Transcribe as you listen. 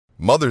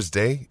Mother's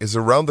Day is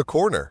around the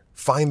corner.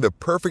 Find the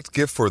perfect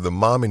gift for the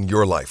mom in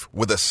your life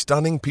with a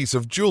stunning piece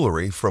of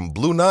jewelry from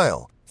Blue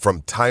Nile.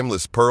 From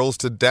timeless pearls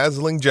to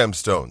dazzling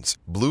gemstones,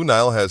 Blue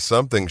Nile has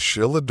something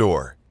she'll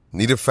adore.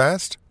 Need it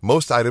fast?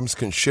 Most items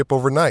can ship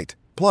overnight.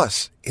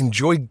 Plus,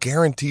 enjoy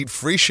guaranteed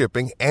free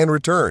shipping and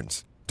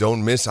returns.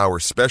 Don't miss our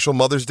special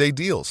Mother's Day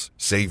deals.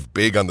 Save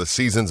big on the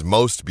season's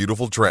most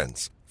beautiful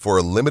trends. For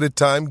a limited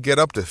time, get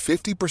up to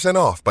 50%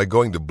 off by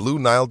going to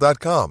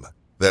BlueNile.com.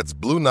 That's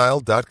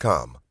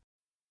BlueNile.com.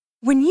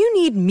 When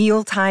you need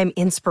mealtime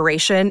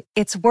inspiration,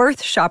 it's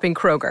worth shopping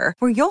Kroger,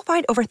 where you'll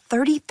find over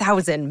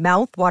 30,000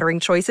 mouth-watering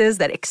choices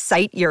that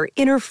excite your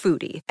inner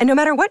foodie. And no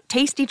matter what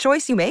tasty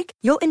choice you make,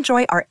 you'll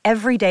enjoy our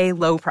everyday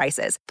low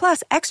prices,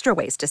 plus extra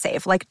ways to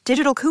save, like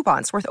digital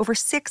coupons worth over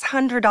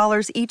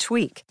 $600 each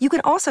week. You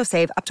can also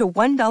save up to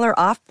 $1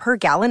 off per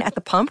gallon at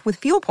the pump with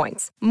fuel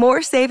points.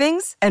 More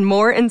savings and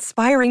more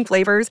inspiring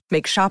flavors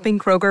make shopping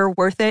Kroger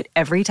worth it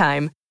every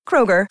time.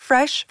 Kroger,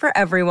 fresh for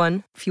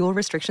everyone. Fuel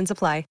restrictions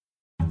apply.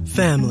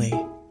 Family.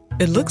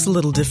 It looks a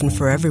little different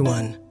for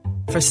everyone.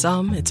 For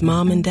some, it's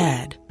mom and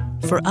dad.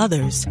 For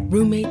others,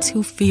 roommates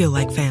who feel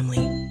like family.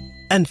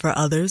 And for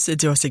others,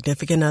 it's your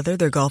significant other,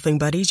 their golfing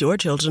buddies, your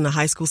children, a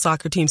high school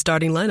soccer team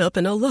starting lineup,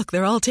 and oh look,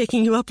 they're all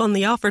taking you up on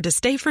the offer to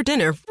stay for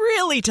dinner,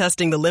 really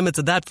testing the limits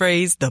of that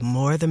phrase, the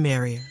more the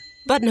merrier.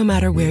 But no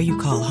matter where you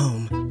call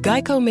home,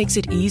 Geico makes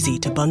it easy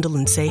to bundle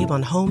and save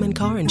on home and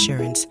car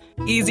insurance.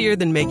 Easier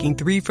than making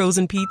 3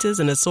 frozen pizzas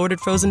and assorted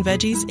frozen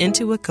veggies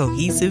into a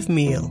cohesive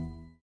meal.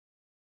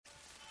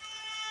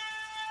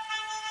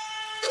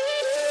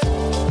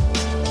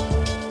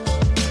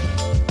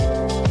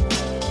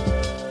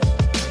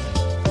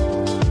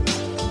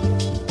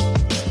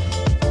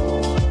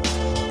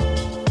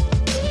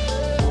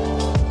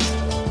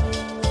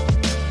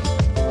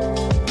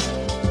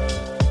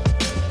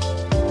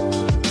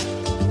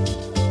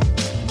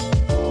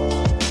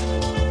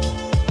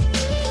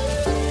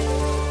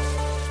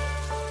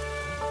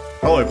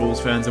 Hello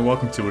Bulls fans and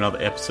welcome to another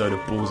episode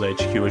of Bulls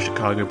HQ, a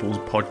Chicago Bulls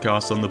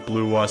podcast on the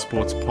Blue Wire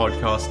Sports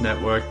Podcast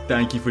Network.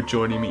 Thank you for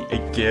joining me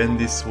again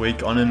this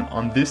week.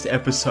 On this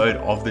episode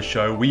of the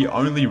show, we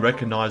only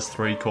recognize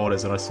 3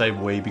 quarters, and I say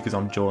we because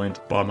I'm joined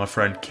by my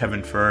friend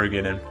Kevin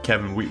Ferrigan. And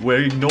Kevin,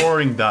 we're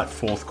ignoring that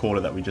 4th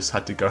quarter that we just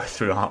had to go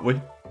through, aren't we?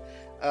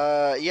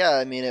 Yeah,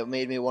 I mean, it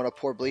made me want to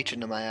pour bleach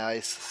into my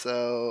eyes,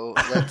 so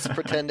let's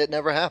pretend it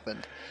never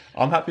happened.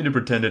 I'm happy to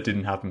pretend it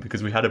didn't happen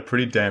because we had a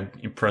pretty damn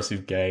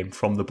impressive game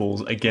from the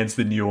Bulls against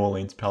the New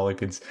Orleans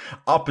Pelicans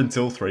up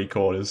until 3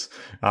 quarters.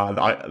 They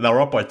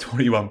were up by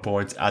 21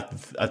 points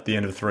at the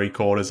end of 3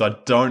 quarters. I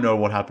don't know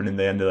what happened in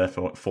the end of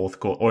their 4th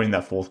quarter, or in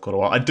that 4th quarter.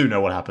 Well, I do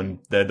know what happened.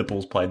 The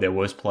Bulls played their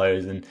worst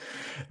players, and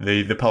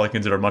the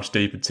Pelicans are a much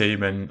deeper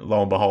team, and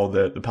lo and behold,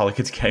 the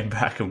Pelicans came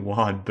back and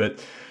won.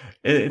 But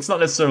it's not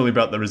necessarily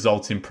about the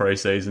results in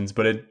preseasons,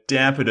 but it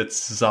dampened it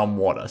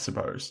somewhat, I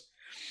suppose.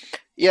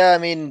 Yeah, I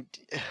mean,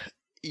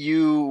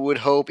 you would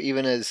hope,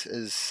 even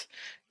as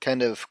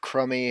kind of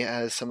crummy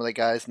as some of the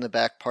guys in the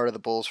back part of the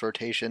Bulls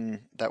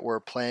rotation that were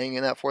playing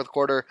in that 4th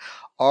quarter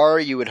are,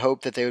 you would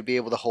hope that they would be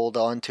able to hold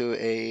on to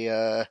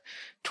a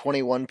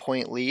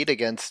 21-point lead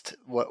against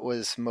what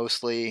was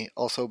mostly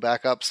also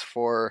backups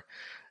for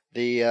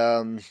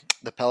the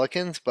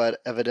Pelicans, but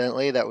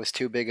evidently that was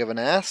too big of an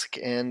ask,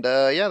 and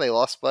they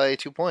lost by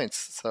 2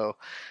 points. So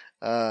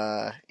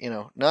not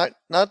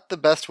the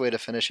best way to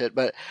finish it,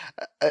 but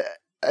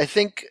I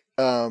think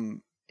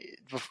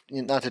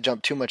not to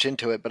jump too much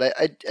into it, but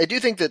I do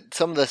think that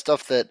some of the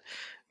stuff that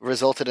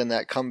resulted in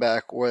that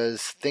comeback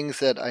was things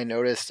that I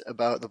noticed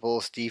about the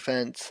Bulls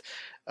defense,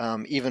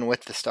 even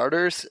with the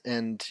starters,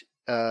 and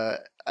I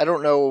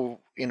don't know,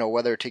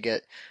 whether to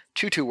get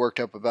too worked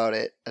up about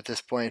it at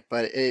this point,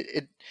 but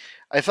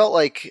I felt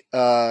like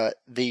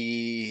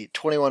the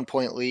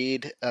 21-point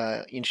lead,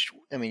 you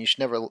should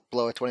never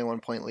blow a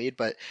 21-point lead,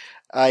 but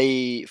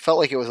I felt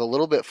like it was a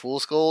little bit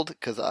fool's gold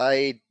because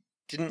I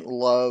didn't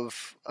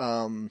love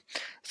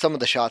some of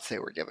the shots they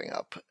were giving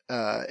up.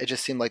 It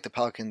just seemed like the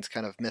Pelicans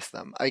kind of missed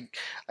them.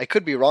 I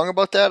could be wrong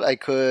about that. I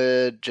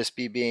could just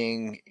be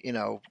being,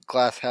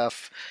 glass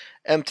half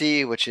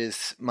empty, which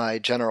is my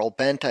general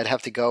bent. I'd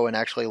have to go and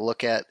actually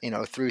look at,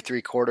 through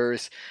 3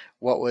 quarters,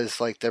 what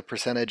was like the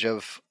percentage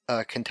of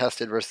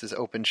contested versus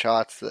open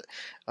shots that,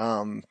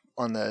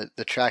 on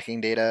the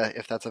tracking data,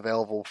 if that's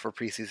available for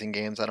preseason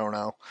games. I don't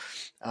know.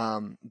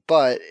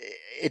 But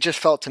it just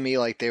felt to me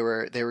like they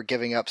were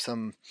giving up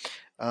some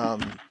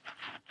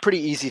pretty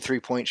easy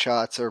 3-point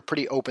shots or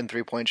pretty open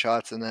 3-point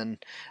shots, and then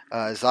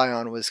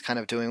Zion was kind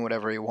of doing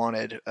whatever he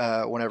wanted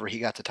whenever he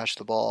got to touch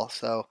the ball.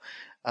 So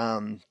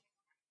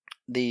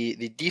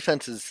the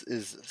defense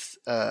is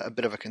a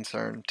bit of a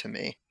concern to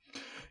me.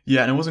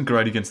 Yeah, and it wasn't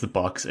great against the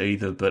Bucks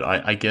either, but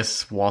I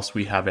guess whilst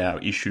we have our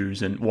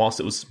issues, and whilst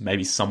it was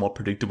maybe somewhat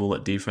predictable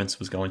that defense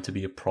was going to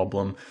be a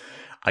problem,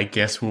 I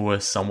guess we were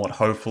somewhat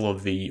hopeful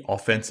of the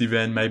offensive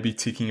end maybe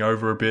ticking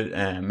over a bit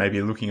and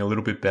maybe looking a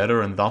little bit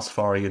better. And thus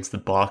far against the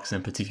Bucks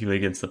and particularly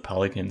against the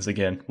Pelicans,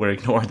 again, we're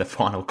ignoring the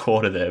final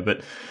quarter there,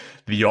 but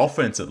the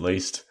offense at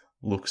least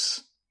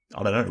looks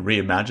I don't know,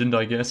 reimagined,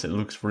 I guess. It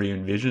looks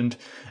re-envisioned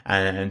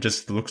and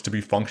just looks to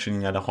be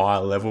functioning at a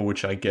higher level,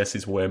 which I guess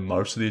is where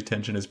most of the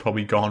attention has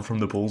probably gone from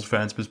the Bulls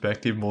fans'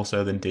 perspective, more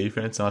so than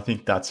defense. And I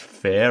think that's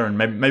fair. And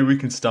maybe we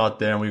can start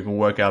there and we can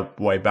work our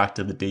way back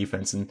to the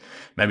defense and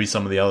maybe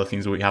some of the other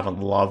things that we haven't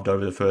loved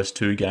over the first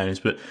two games.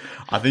 But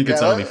I think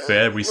it's only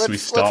fair we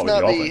start with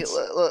the offense.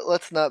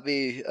 Let's not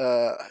be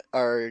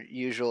our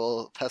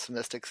usual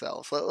pessimistic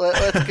selves.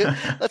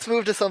 Let's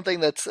move to something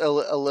that's a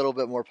little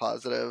bit more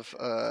positive.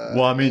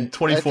 Well, I mean,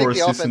 24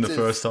 assists in the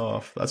first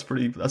half. That's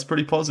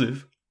pretty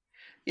positive.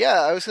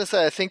 Yeah, I was going to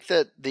say, I think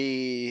that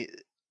the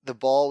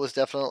ball was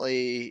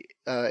definitely,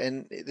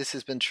 and this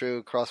has been true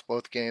across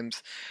both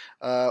games.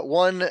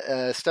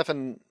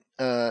 Stefan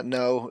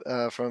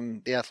No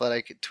from The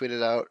Athletic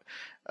tweeted out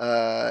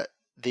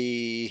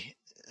the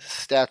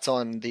stats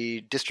on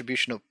the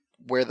distribution of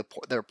where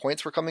their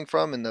points were coming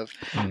from in the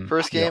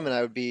first game, and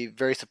I would be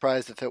very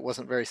surprised if it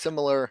wasn't very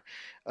similar.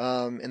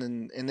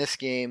 And in this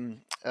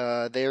game,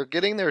 they are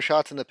getting their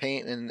shots in the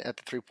paint and at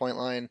the 3-point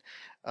line.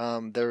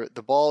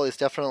 The ball is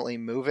definitely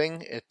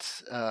moving.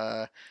 It's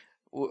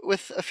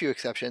with a few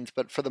exceptions,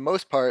 but for the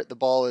most part, the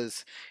ball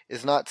is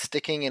not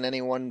sticking in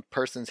any one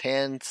person's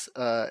hands,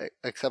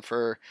 except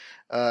for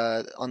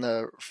on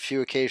the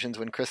few occasions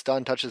when Chris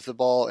Dunn touches the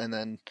ball, and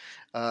then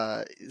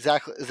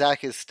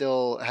Zach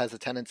still has a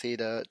tendency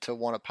to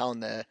want to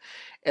pound the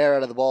air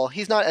out of the ball.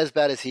 He's not as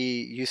bad as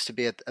he used to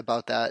be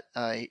about that.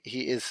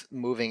 He is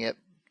moving it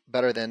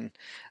better than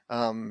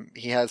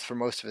he has for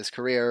most of his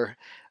career,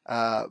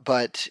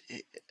 but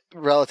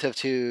relative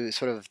to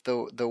sort of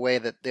the way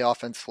that the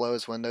offense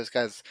flows when those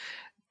guys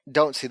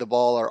don't see the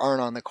ball or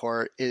aren't on the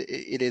court,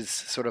 it is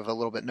sort of a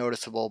little bit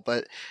noticeable.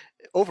 But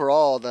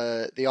overall,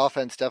 the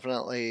offense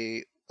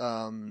definitely,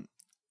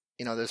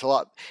 there's a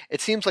lot. It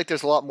seems like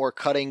there's a lot more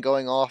cutting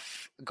going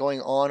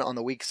on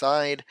the weak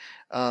side.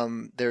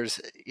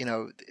 There's,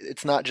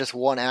 it's not just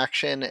one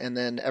action and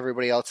then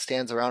everybody else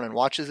stands around and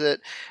watches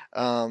it.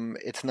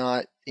 It's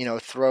not,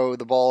 throw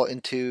the ball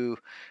into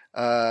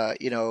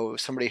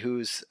somebody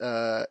who's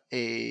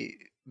a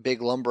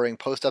big lumbering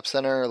post-up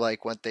center,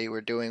 like what they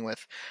were doing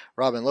with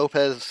Robin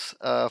Lopez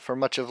for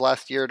much of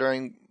last year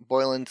during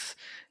Boylan's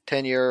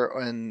tenure,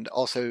 and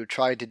also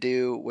tried to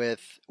do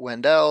with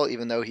Wendell,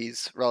 even though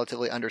he's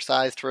relatively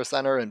undersized for a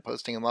center, and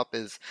posting him up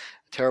is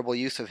a terrible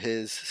use of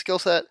his skill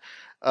set.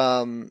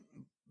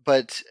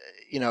 But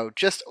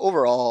just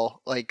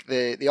overall, like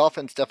the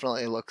offense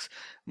definitely looks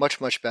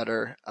much, much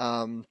better.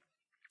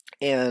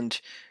 And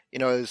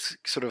as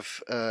sort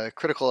of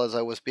critical as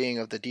I was being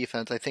of the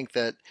defense, I think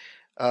that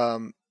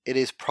it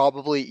is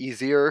probably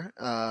easier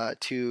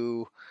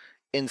to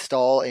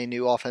install a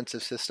new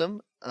offensive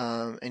system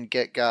and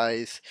get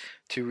guys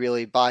to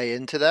really buy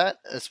into that,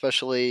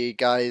 especially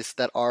guys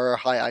that are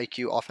high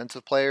IQ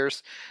offensive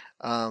players,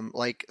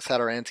 like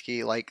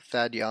Satoransky, like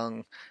Thad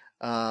Young,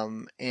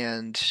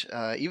 and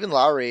even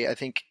Lowry, I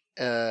think,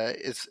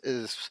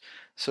 is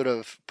sort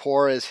of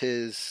poor as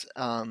his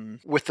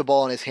with the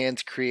ball in his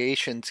hands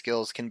creation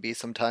skills can be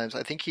sometimes.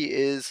 I think he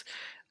is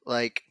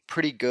like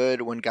pretty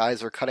good when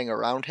guys are cutting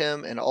around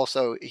him, and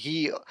also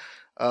he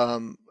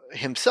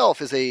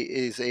himself is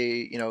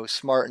a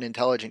smart and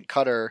intelligent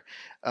cutter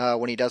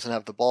when he doesn't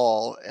have the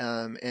ball,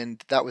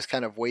 and that was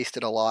kind of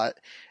wasted a lot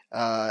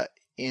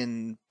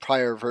in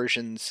prior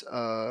versions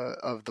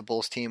of the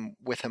Bulls team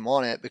with him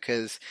on it,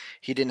 because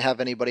he didn't have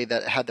anybody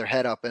that had their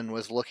head up and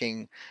was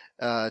looking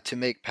to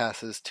make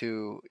passes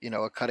to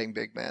a cutting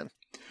big man.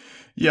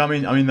 Yeah, I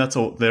mean that's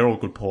all. They're all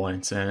good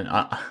points, and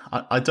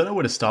I don't know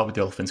where to start with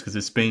the offense, because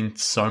there's been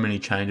so many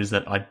changes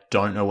that I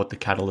don't know what the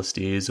catalyst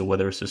is, or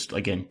whether it's just,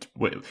 again,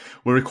 we're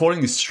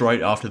recording this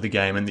straight after the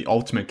game, and the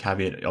ultimate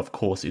caveat, of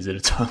course, is that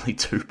it's only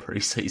 2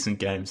 preseason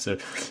games, so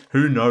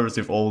who knows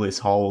if all this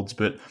holds.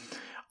 But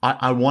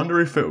I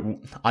wonder if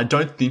I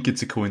don't think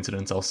it's a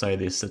coincidence, I'll say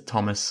this, that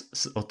Tomas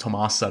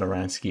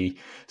Satoransky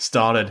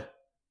started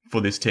for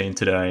this team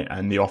today,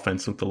 and the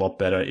offense looked a lot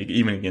better,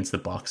 even against the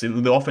Bucks.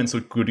 The offense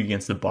looked good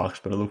against the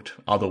Bucks, but it looked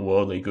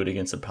otherworldly good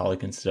against the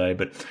Pelicans today.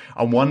 But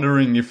I'm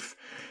wondering if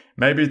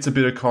maybe it's a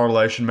bit of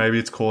correlation, maybe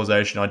it's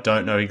causation. I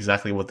don't know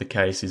exactly what the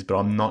case is, but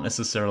I'm not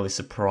necessarily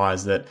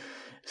surprised that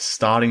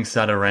starting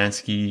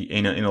Satoransky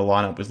in a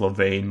lineup with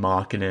LaVine,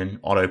 Markkanen,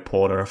 Otto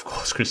Porter, of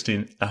course,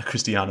 Cristiano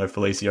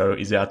Felicio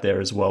is out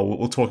there as well.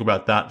 We'll talk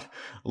about that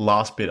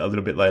last bit a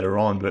little bit later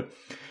on, but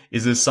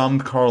is there some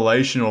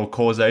correlation or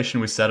causation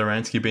with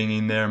Satoransky being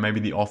in there and maybe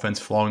the offense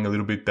flowing a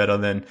little bit better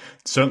than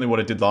certainly what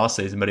it did last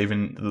season, but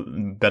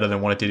even better than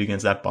what it did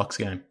against that Bucks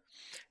game?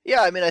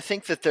 Yeah, I mean, I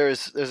think that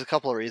there's a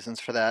couple of reasons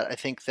for that. I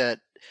think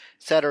that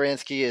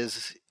Satoransky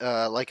is,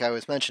 like I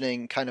was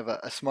mentioning, kind of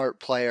a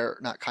smart player.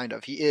 Not kind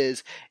of, he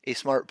is a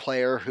smart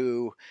player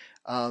who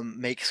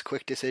makes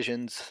quick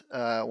decisions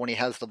when he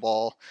has the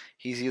ball.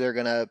 He's either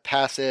going to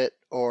pass it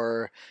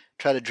or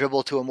try to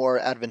dribble to a more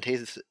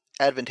advantageous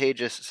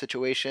advantageous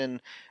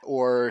situation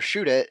or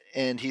shoot it,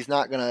 and he's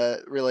not going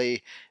to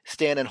really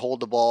stand and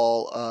hold the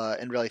ball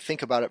and really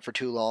think about it for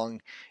too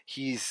long.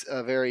 He's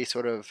a very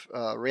sort of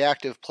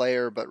reactive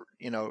player, but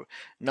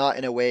not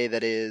in a way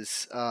that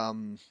is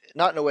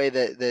not in a way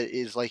that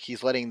is like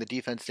he's letting the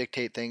defense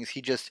dictate things.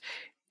 He just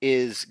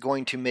is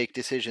going to make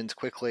decisions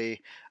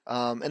quickly.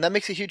 And that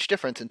makes a huge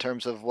difference in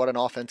terms of what an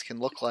offense can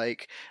look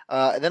like.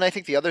 And then I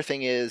think the other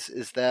thing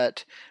is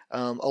that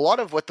a lot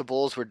of what the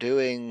Bulls were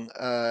doing,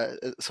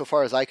 so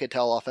far as I could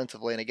tell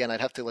offensively, and again,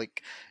 I'd have to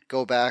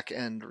go back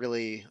and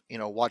really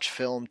watch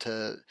film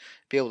to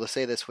be able to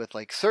say this with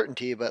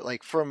certainty.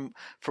 But from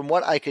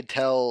what I could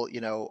tell,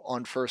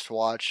 on first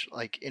watch,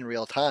 in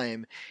real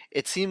time,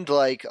 it seemed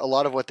like a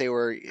lot of what they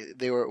were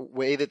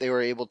way that they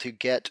were able to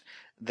get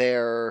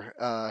their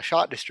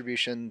shot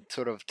distribution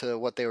sort of to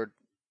what they were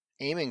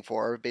aiming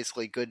for,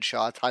 basically good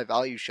shots, high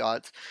value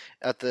shots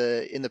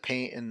in the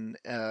paint and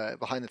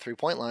behind the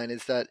 3-point line,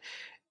 is that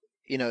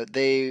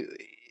they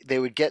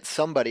would get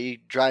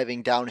somebody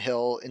driving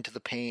downhill into the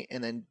paint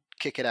and then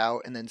kick it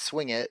out and then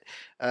swing it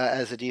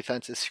as the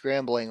defense is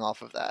scrambling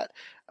off of that.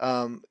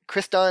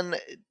 Kris Dunn,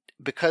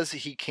 because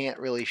he can't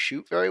really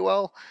shoot very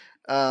well,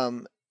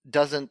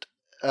 doesn't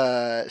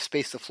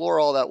space the floor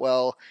all that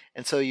well,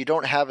 and so you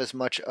don't have as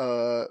much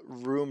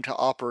room to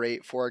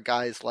operate for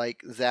guys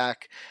like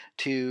Zach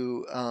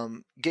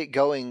to get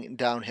going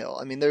downhill.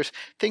 I mean, there's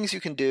things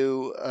you can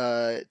do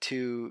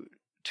to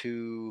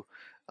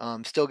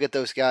still get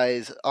those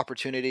guys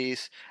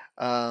opportunities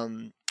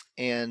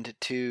and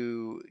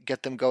to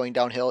get them going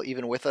downhill,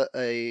 even with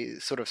a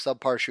sort of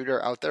subpar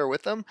shooter out there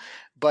with them.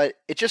 But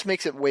it just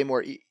makes it way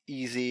more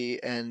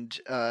easy, and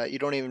you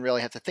don't even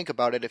really have to think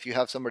about it if you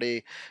have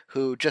somebody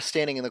who just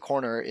standing in the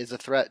corner is a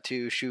threat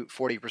to shoot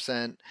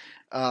 40%.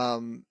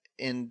 And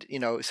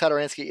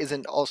Satoransky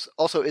isn't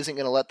going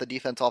to let the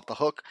defense off the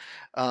hook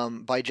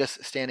by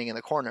just standing in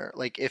the corner.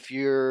 Like if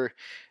you're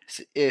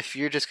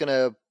just going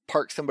to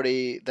park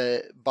somebody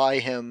by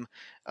him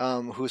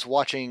who's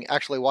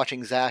actually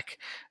watching Zach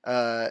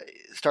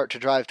start to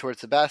drive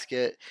towards the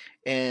basket,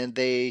 and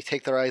they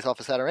take their eyes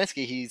off of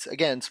Satoransky, he's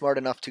again smart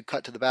enough to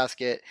cut to the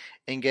basket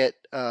and get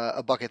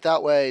a bucket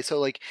that way.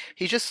 So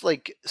he's just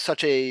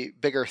such a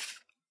bigger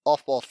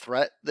off-ball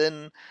threat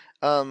than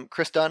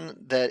Kris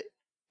Dunn,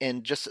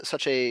 and just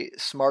such a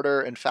smarter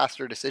and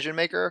faster decision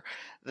maker,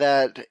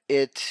 that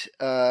it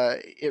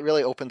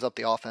really opens up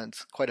the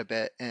offense quite a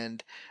bit.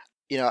 And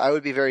I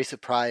would be very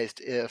surprised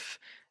if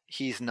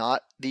he's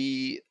not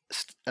the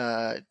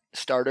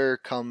starter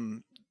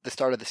come the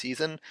start of the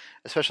season,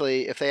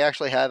 especially if they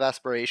actually have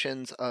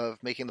aspirations of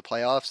making the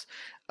playoffs.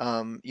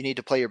 You need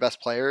to play your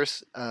best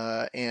players,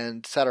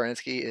 and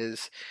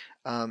Satoransky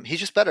he's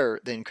just better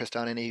than Kris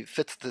Dunn, and he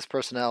fits this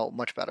personnel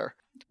much better.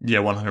 Yeah,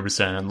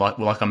 100%. And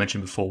like I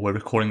mentioned before, we're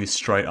recording this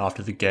straight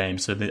after the game.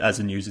 So as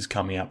the news is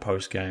coming out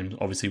post-game,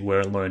 obviously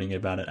we're learning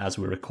about it as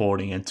we're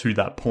recording. And to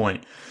that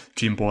point,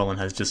 Jim Boylen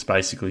has just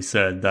basically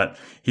said that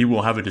he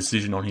will have a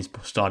decision on his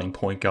starting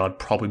point guard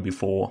probably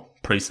before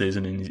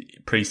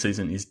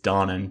preseason is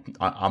done. And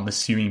I'm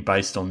assuming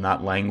based on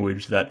that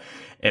language that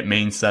it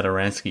means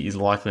Satoransky is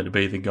likely to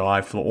be the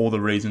guy for all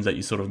the reasons that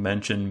you sort of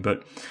mentioned.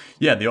 But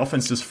yeah, the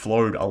offense just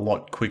flowed a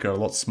lot quicker, a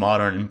lot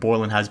smarter, and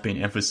Boylen has been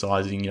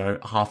emphasizing,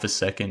 half a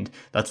second.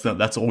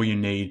 That's all you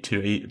need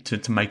to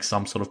make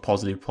some sort of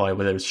positive play,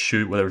 whether it's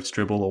shoot, whether it's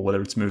dribble, or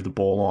whether it's move the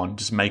ball on.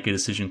 Just make a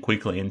decision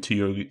quickly. And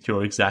to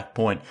your exact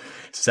point,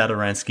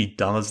 Satoransky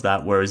does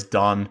that, whereas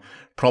Dunn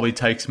probably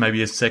takes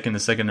maybe a second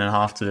and a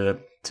half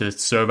to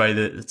survey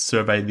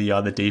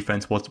the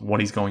defense, what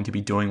he's going to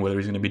be doing, whether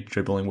he's going to be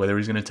dribbling, whether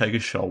he's going to take a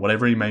shot,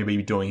 whatever he may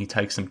be doing, he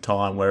takes some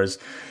time, whereas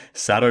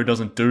Sato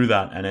doesn't do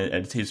that, and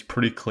it is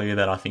pretty clear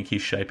that I think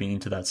he's shaping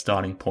into that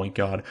starting point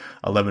guard.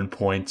 11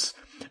 points,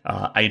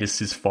 8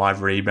 assists,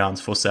 5 rebounds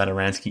for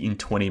Satoransky in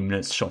 20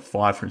 minutes, shot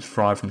 5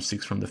 from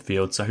 6 from the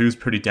field, so he was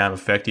pretty damn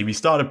effective. He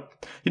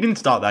didn't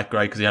start that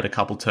great because he had a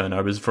couple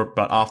turnovers,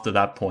 but after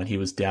that point he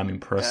was damn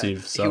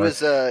impressive.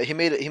 He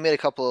made a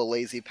couple of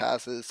lazy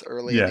passes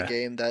early in the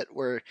game that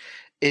were,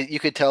 you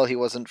could tell he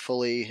wasn't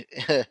fully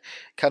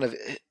kind of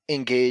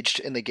engaged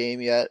in the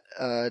game yet.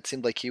 It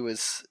seemed like he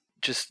was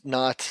just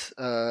not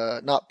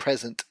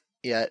present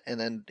yet, and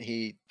then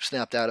he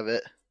snapped out of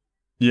it.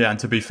 Yeah, and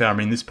to be fair, I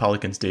mean, this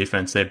Pelicans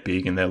defense, they're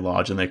big and they're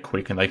large and they're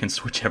quick and they can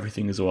switch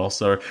everything as well.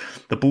 So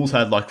the Bulls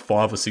had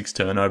 5 or 6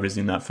 turnovers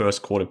in that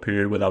first quarter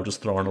period where they were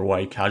just throwing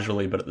away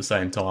casually. But at the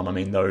same time, I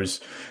mean, those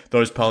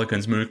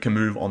Pelicans can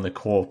move on the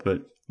court.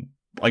 But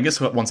I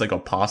guess once they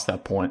got past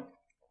that point,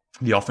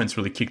 the offense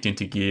really kicked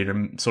into gear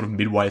and sort of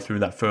midway through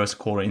that first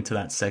quarter into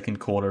that second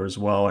quarter as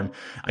well. And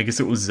I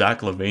guess it was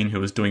Zach LaVine who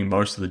was doing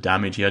most of the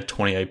damage. He had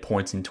 28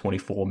 points in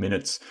 24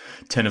 minutes,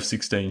 10 of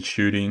 16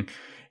 shooting.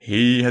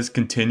 He has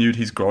continued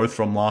his growth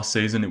from last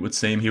season. It would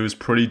seem he was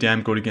pretty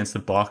damn good against the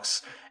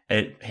Bucks.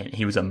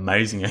 He was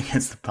amazing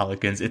against the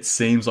Pelicans. It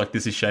seems like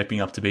this is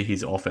shaping up to be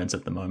his offense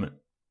at the moment.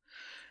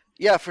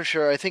 Yeah, for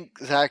sure. I think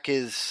Zach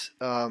is,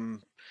 I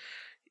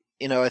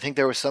think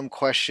there was some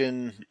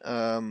question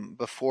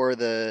before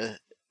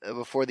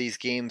these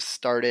games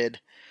started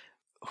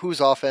whose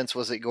offense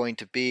was it going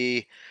to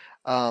be?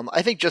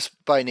 I think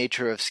just by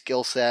nature of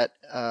skill set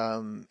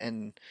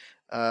and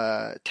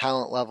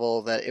talent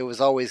level that it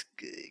was always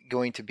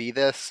going to be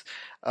this.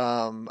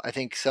 I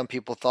think some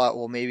people thought,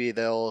 well, maybe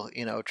they'll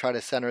try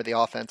to center the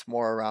offense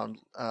more around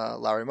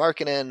Lauri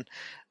Markkanen.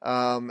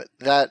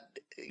 That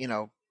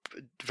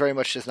very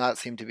much does not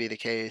seem to be the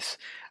case.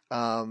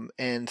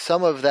 And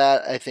some of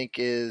that I think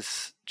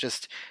is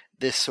just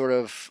this sort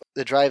of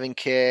the driving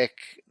kick,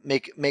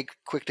 make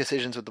quick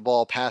decisions with the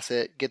ball, pass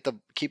it,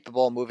 keep the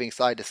ball moving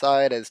side to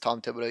side, as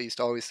Tom Thibodeau used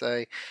to always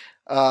say.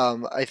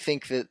 I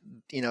think that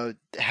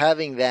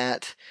having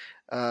that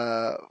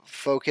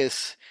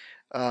focus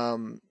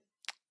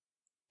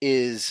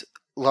is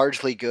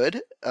largely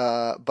good,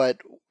 but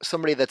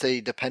somebody that's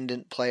a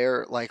dependent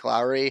player like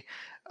Lauri,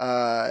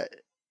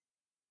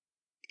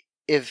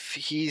 if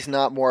he's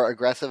not more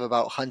aggressive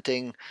about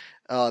hunting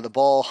the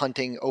ball,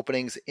 hunting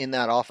openings in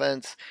that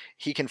offense,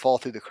 he can fall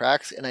through the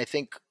cracks. And I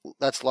think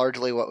that's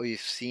largely what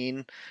we've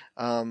seen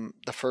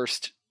the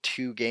first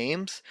 2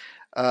 games,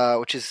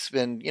 which has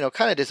been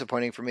kind of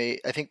disappointing for me.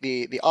 I think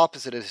the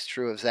opposite is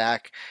true of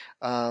Zach.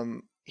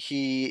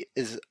 He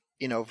is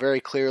very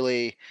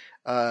clearly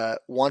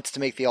wants to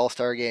make the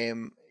All-Star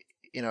game.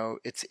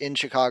 It's in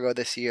Chicago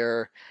this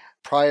year.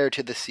 Prior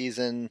to the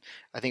season,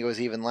 I think it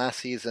was even last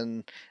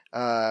season,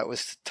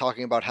 was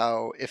talking about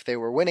how if they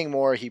were winning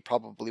more, he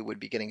probably would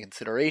be getting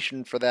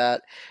consideration for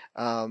that.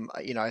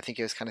 I think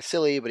it was kind of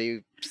silly, but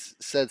he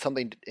said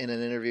something in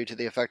an interview to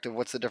the effect of,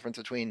 what's the difference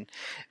between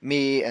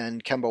me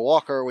and Kemba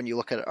Walker when you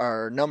look at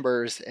our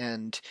numbers?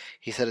 And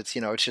he said it's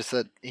just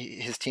that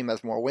his team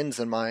has more wins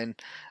than mine.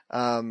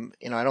 I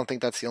don't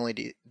think that's the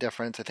only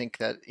difference. I think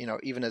that,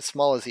 even as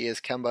small as he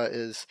is, Kemba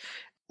is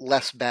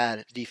less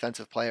bad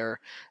defensive player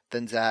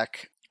than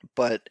Zach,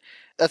 but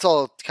that's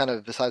all kind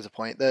of besides the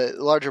point. The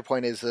larger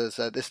point is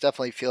that this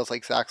definitely feels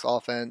like Zach's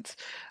offense.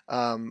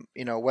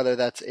 Whether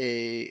that's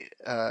to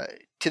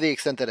the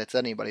extent that it's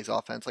anybody's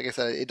offense. Like I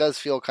said, it does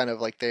feel kind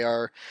of like they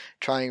are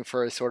trying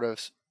for a sort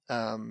of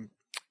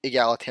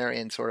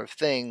egalitarian sort of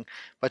thing,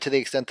 but to the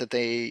extent that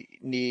they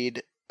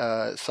need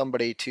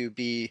somebody to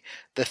be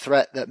the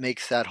threat that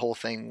makes that whole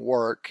thing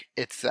work,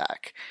 it's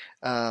Zach.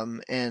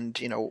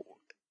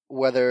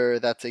 Whether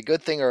that's a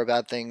good thing or a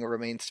bad thing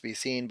remains to be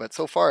seen, but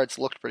so far it's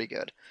looked pretty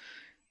good.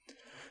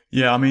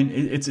 Yeah, I mean,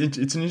 it's going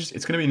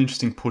to be an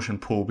interesting push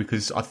and pull,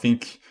 because I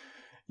think,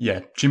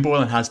 Jim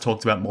Boylen has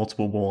talked about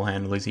multiple ball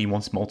handlers. He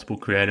wants multiple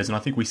creators, and I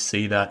think we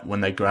see that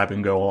when they grab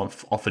and go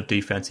off a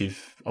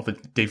defensive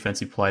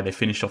play. They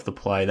finish off the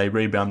play, they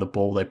rebound the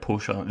ball, they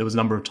push on. There was a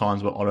number of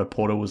times where Otto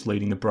Porter was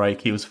leading the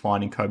break. He was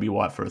finding Kobe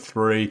White for a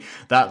 3.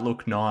 That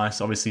looked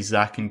nice. Obviously,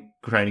 Zach can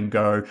create and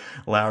go.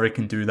 Lauri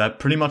can do that.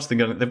 Pretty much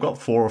they've got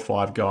 4 or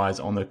 5 guys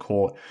on the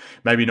court.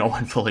 Maybe not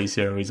when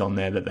Felicio is on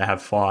there that they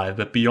have 5,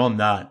 but beyond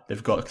that,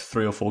 they've got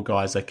 3 or 4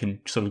 guys that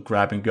can sort of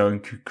grab and go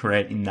and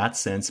create in that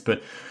sense.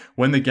 But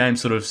when the game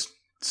sort of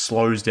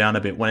slows down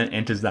a bit, when it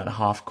enters that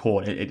half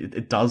court,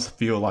 it does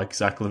feel like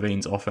Zach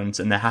LaVine's offense,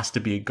 and there has to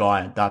be a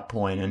guy at that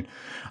point. And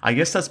I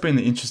guess that's been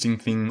the interesting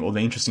thing, or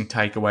the interesting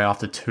takeaway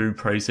after 2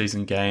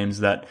 preseason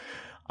games, that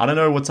I don't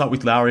know what's up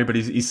with Lauri, but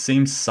he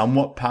seems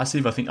somewhat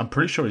passive. I'm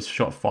pretty sure he's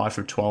shot 5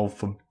 for 12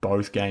 for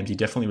both games. He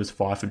definitely was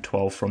 5 for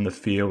 12 from the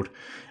field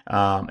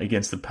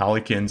against the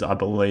Pelicans, I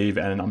believe.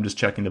 And I'm just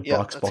checking the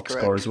Bucks box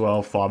score as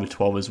well, 5 for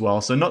 12 as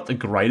well. So not the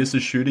greatest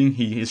of shooting.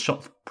 He has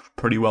shot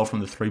pretty well from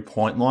the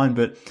 3-point line,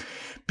 but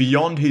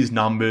beyond his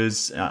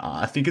numbers,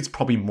 I think it's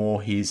probably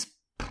more his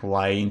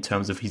play in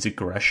terms of his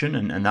aggression.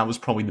 And that was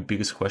probably the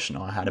biggest question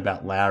I had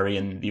about Lauri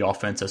and the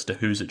offense as to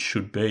whose it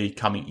should be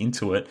coming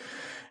into it.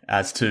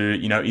 As to,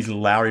 is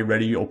Lauri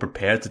ready or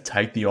prepared to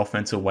take the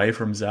offense away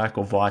from Zach,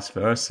 or vice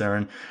versa?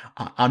 And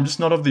I'm just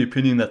not of the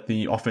opinion that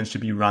the offense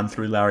should be run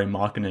through Lauri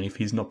Markkanen if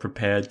he's not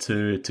prepared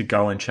to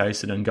go and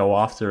chase it and go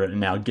after it. And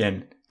now,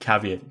 again,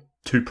 caveat,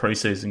 2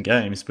 preseason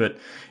games, but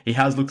he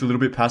has looked a little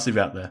bit passive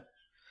out there.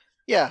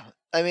 Yeah,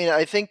 I mean,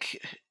 I think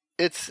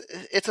it's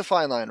a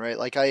fine line, right?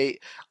 Like, I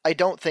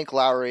don't think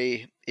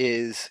Lauri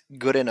is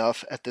good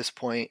enough at this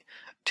point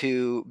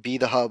to be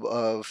the hub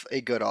of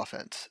a good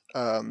offense.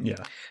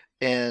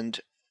 And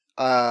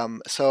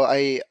so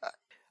I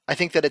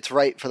think that it's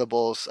right for the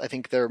Bulls. I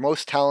think their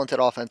most talented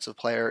offensive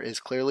player is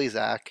clearly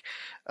Zach.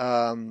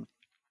 And,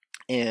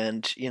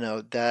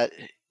 that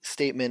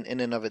statement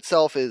in and of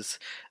itself is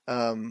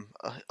a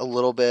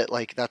little bit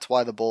like, that's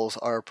why the Bulls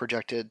are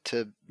projected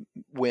to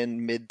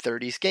win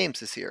mid-30s games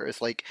this year.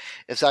 It's like,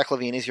 if Zach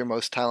LaVine is your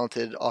most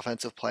talented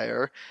offensive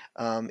player,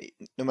 no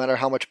matter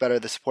how much better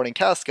the supporting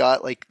cast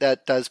got, like,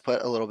 that does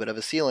put a little bit of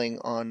a ceiling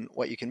on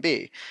what you can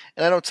be.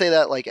 And I don't say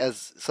that like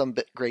as some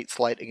great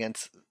slight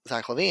against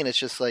Zach LaVine. It's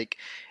just like,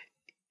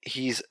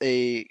 he's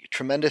a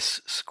tremendous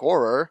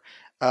scorer,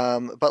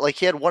 but like,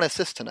 he had 1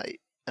 assist tonight,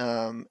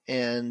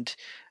 and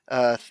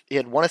he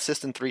had 1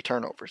 assist and 3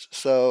 turnovers.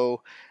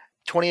 So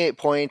 28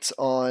 points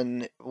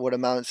on what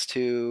amounts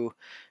to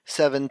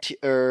 17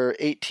 or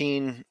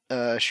 18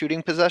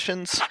 shooting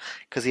possessions,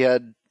 because he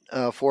had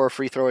 4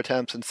 free throw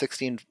attempts and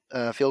 16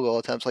 field goal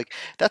attempts. Like,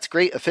 that's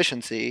great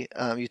efficiency.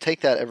 You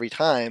take that every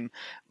time,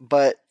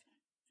 but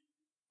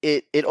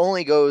it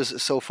only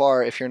goes so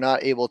far if you're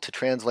not able to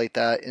translate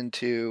that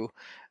into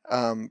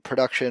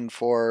production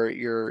for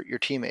your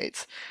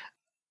teammates.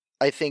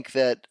 I think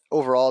that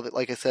overall,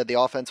 like I said, the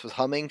offense was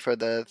humming for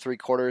the 3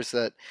 quarters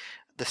that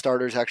the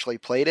starters actually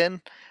played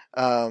in.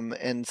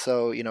 And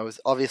so,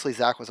 obviously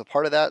Zach was a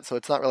part of that, so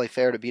it's not really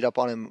fair to beat up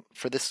on him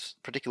for this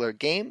particular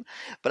game.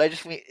 But I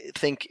just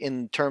think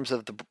in terms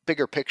of the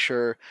bigger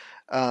picture,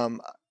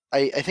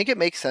 I think it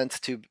makes sense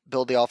to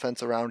build the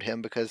offense around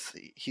him because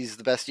he's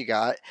the best you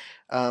got.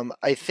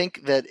 I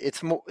think that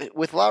it's more,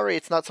 with Lowry,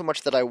 it's not so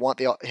much that I want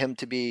him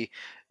to be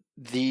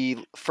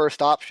the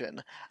first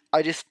option.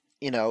 I just,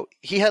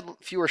 he had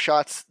fewer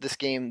shots this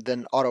game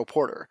than Otto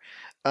Porter.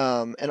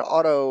 And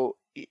Otto,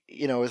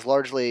 is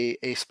largely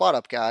a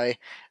spot-up guy,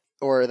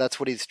 or that's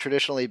what he's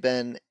traditionally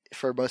been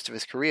for most of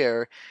his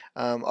career.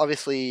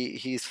 Obviously,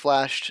 he's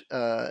flashed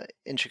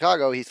in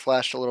Chicago. He's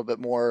flashed a little bit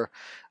more,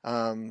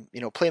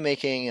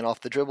 playmaking and off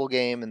the dribble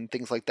game and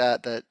things like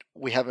that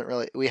we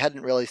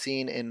hadn't really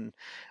seen in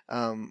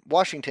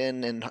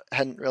Washington and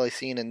hadn't really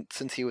seen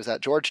since he was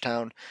at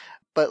Georgetown.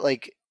 But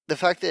like the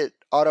fact that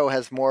Otto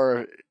has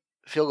more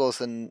field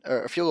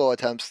goal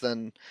attempts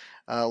than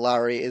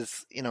Lowry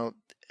is,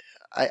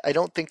 I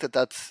don't think that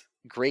that's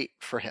great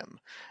for him.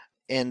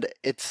 And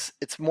it's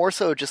more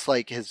so just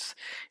like his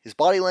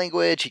body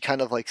language. He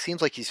kind of like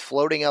seems like he's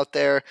floating out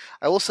there.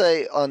 I will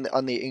say on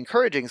the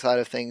encouraging side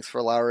of things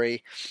for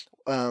Lowry,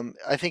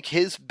 I think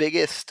his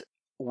biggest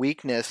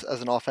weakness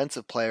as an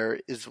offensive player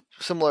is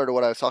similar to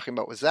what I was talking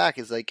about with Zach,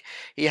 is like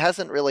he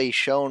hasn't really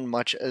shown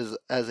much as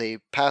a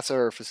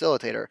passer or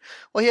facilitator.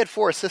 Well, he had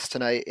 4 assists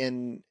tonight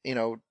in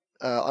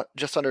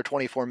just under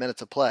 24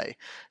 minutes of play.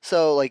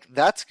 So like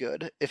that's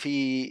good. If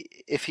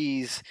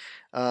he's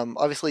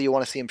obviously you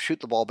want to see him shoot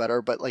the ball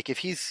better, but like if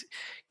he's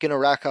gonna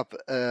rack up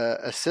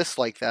assists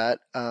like that,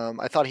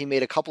 I thought he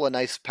made a couple of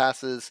nice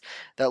passes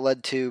that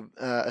led to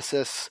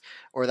assists,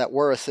 or that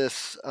were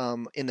assists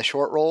in the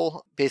short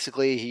roll.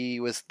 Basically, he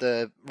was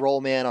the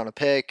roll man on a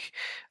pick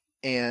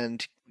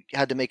and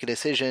had to make a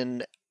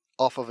decision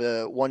off of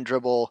one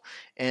dribble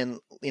and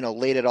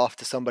laid it off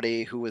to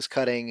somebody who was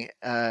cutting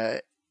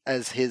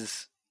as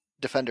his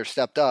defender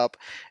stepped up,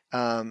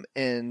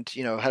 and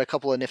had a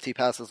couple of nifty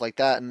passes like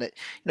that. And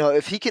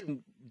if he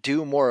can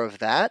do more of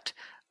that,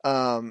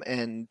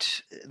 and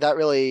that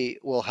really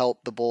will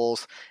help the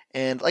Bulls.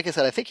 And like I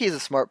said, I think he's a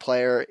smart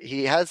player.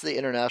 He has the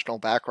international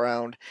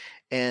background,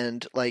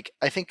 and like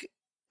I think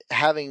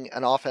having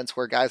an offense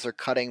where guys are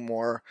cutting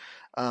more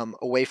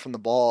away from the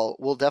ball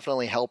will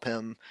definitely help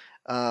him,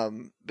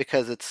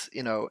 because it's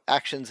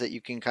actions that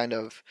you can kind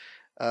of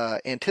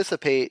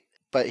anticipate,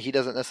 but he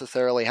doesn't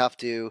necessarily have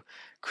to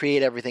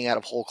create everything out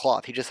of whole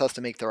cloth. He just has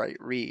to make the right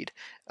read.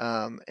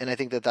 And I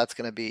think that that's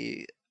going to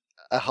be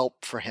a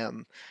help for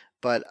him.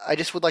 But I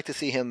just would like to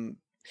see him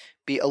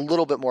be a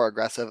little bit more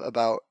aggressive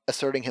about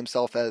asserting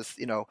himself as,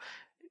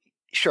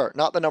 sure,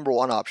 not the number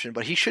 1 option,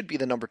 but he should be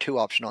the number 2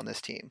 option on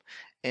this team.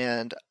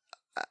 And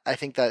I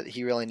think that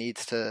he really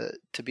needs to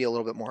be a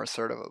little bit more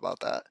assertive about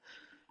that.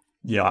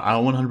 Yeah, I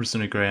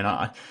 100% agree, and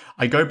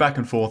I go back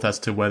and forth as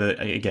to whether,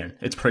 again,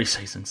 it's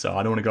preseason, so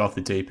I don't want to go off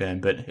the deep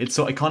end, but it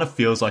kind of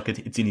feels like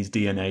it's in his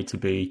DNA to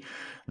be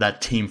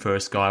that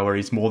team-first guy where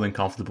he's more than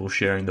comfortable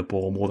sharing the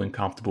ball, more than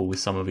comfortable with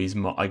some of his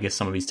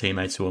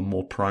teammates who are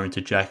more prone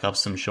to jack up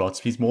some shots.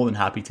 He's more than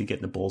happy to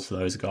get the balls to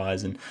those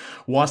guys, and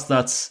whilst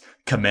that's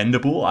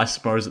commendable, I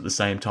suppose at the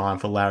same time,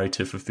 for Larry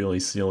to fulfill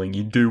his ceiling,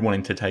 you do want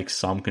him to take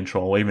some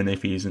control, even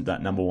if he isn't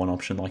that number 1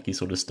 option like he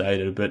sort of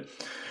stated. But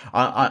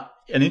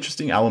an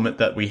interesting element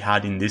that we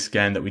had in this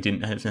game that we didn't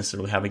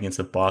necessarily have against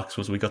the Bucks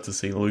was we got to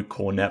see Luke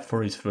Kornet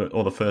for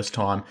the first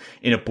time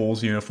in a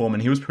Bulls uniform,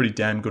 and he was pretty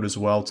damn good as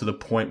well, to the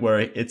point where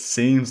it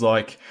seems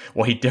like,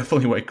 well, he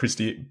definitely went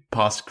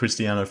past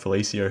Cristiano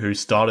Felicio, who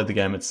started the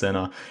game at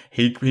center.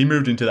 He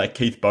moved into that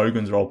Keith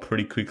Bogans role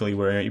pretty quickly,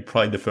 where he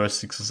played the first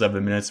 6 or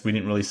 7 minutes. We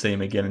didn't really see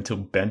him again until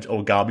bench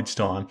or garbage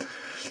time.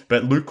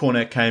 But Luke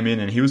Kornet came in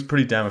and he was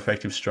pretty damn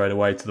effective straight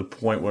away, to the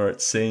point where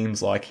it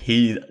seems like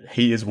he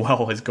as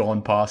well has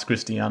gone past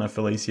Cristiano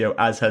Felicio,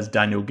 as has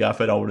Daniel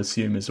Gafford, I would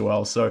assume, as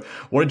well. So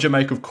what did you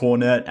make of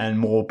Kornet, and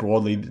more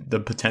broadly the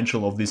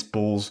potential of this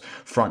Bulls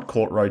front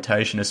court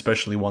rotation,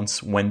 especially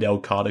once Wendell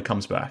Carter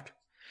comes back?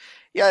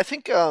 Yeah, I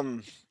think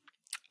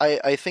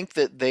I think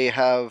that they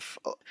have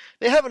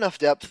enough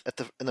depth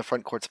in the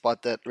front court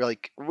spot that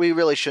we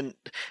really shouldn't.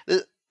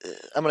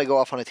 I'm going to go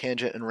off on a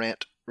tangent and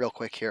rant real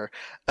quick here.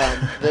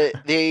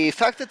 The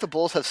fact that the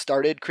Bulls have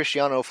started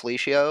Cristiano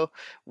Felicio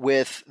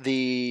with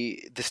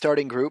the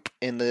starting group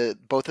in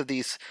both of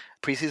these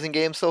preseason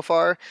games so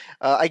far,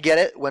 I get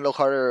it. Wendell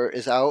Carter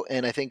is out,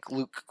 and I think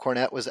Luke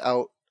Kornet was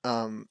out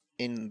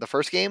in the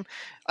first game.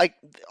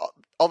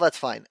 All that's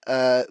fine.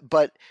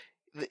 But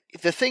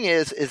the thing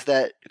is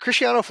that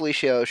Cristiano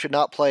Felicio should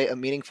not play a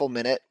meaningful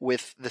minute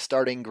with the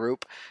starting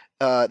group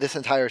this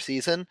entire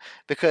season,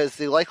 because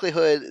the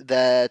likelihood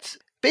that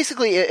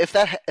basically, if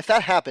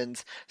that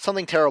happens,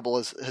 something terrible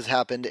has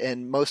happened,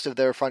 and most of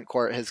their front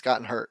court has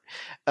gotten hurt.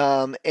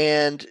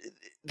 And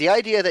the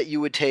idea that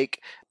you would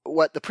take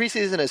what the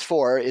preseason is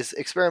for is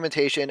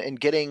experimentation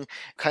and getting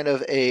kind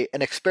of an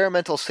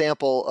experimental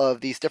sample of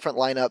these different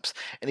lineups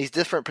and these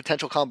different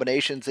potential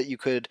combinations that you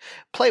could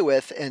play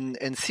with and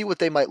see what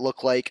they might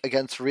look like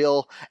against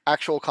real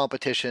actual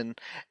competition.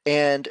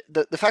 And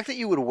the fact that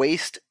you would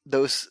waste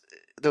those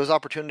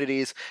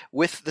opportunities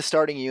with the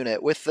starting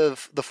unit, with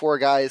the four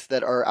guys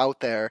that are out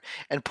there,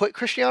 and put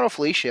Cristiano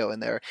Felicio in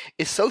there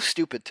is so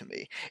stupid to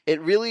me.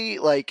 It really,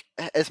 like,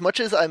 as much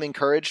as I'm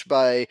encouraged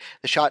by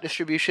the shot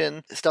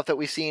distribution stuff that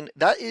we've seen,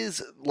 that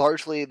is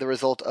largely the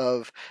result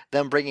of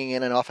them bringing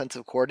in an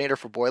offensive coordinator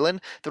for Boylen.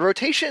 The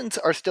rotations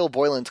are still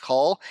Boylen's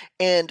call,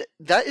 and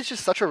that is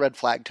just such a red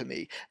flag to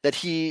me that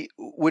he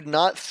would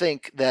not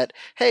think that,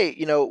 hey,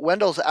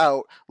 Wendell's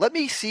out, let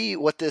me see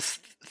what this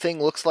thing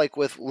looks like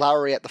with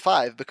Lowry at the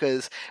 5,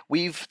 because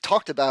we've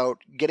talked about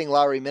getting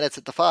Lowry minutes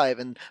at the 5,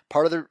 and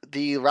part of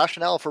the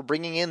rationale for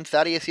bringing in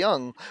Thaddeus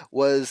Young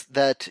was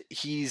that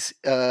he's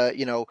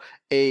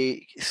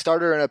a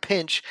starter in a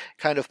pinch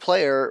kind of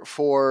player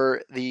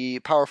for the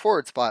power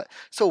forward spot.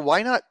 So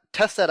why not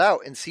test that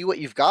out and see what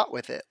you've got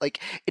with it? Like,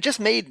 it just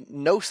made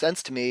no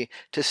sense to me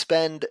to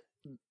spend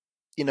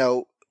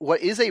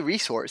what is a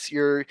resource,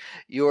 your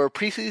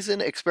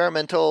preseason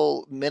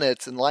experimental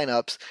minutes and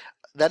lineups.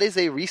 That is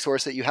a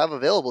resource that you have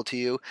available to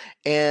you,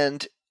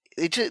 and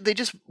they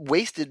just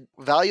wasted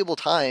valuable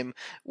time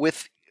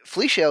with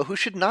Felicio, who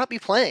should not be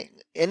playing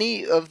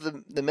any of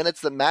the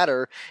minutes that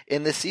matter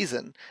in this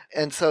season.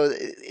 And so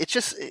it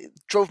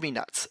drove me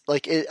nuts.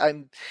 Like,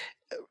 I'm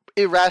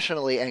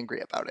irrationally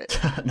angry about it.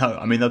 No,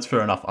 I mean, that's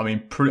fair enough. I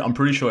mean, I'm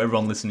pretty sure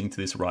everyone listening to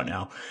this right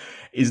now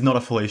is not a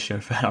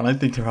Felicio fan. I don't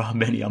think there are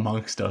many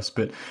amongst us,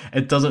 but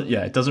it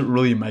doesn't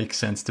really make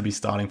sense to be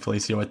starting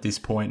Felicio at this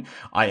point.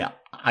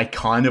 I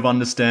kind of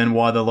understand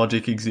why the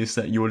logic exists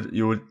that you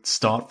would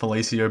start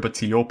Felicio, but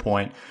to your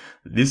point,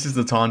 this is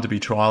the time to be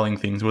trialing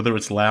things, whether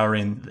it's Lowry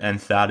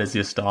and Thad as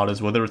your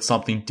starters, whether it's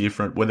something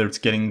different, whether it's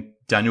getting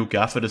Daniel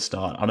Gaffer to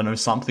start, I don't know,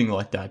 something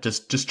like that.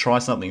 Just try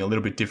something a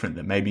little bit different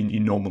that maybe you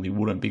normally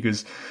wouldn't,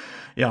 because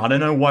I don't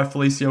know why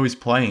Felicio is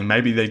playing.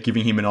 Maybe they're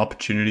giving him an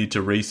opportunity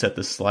to reset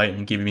the slate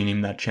and giving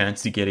him that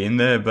chance to get in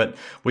there, but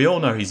we all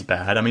know he's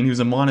bad. I mean, he was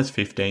a minus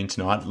 15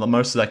 tonight.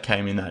 Most of that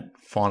came in that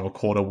final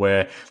quarter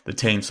where the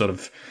team sort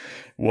of,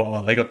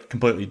 they got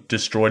completely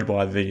destroyed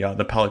by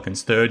the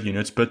Pelicans' third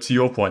units. But to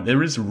your point,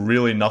 there is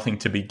really nothing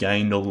to be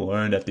gained or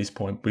learned at this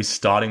point with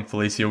starting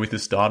Felicio with the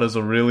starters,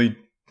 or really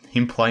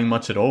him playing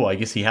much at all. I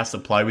guess he has to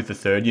play with the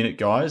third unit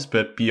guys,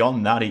 but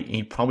beyond that,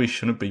 he probably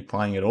shouldn't be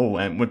playing at all.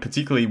 And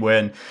particularly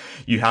when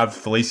you have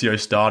Felicio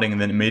starting and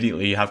then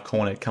immediately you have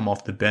Kornet come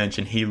off the bench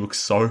and he looks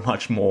so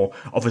much more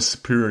of a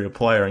superior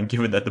player. And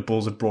given that the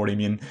Bulls have brought him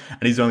in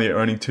and he's only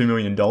earning $2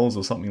 million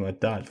or something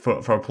like that, for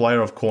a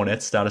player of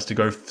Kornet's status to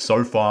go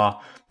so far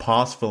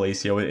past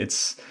Felicio,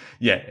 it's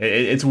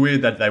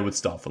weird that they would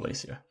start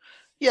Felicio.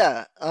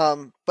 Yeah,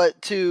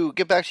 but to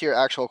get back to your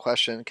actual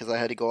question, because I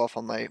had to go off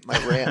on my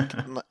rant,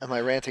 my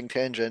ranting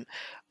tangent.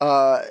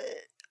 I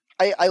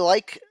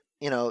like,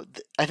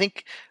 I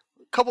think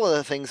a couple of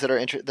the things that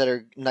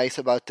are nice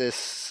about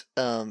this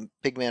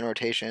big man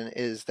rotation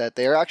is that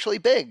they are actually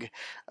big.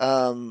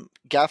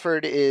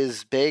 Gafford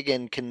is big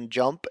and can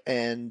jump,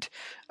 and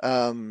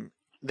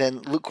then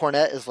Luke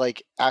Kornet is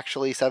like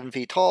actually 7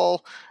 feet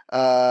tall,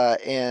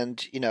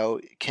 and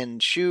can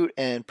shoot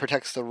and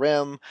protects the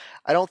rim.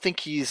 I don't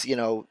think he's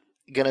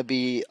gonna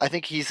be. I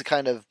think he's the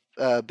kind of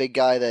big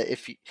guy that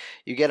if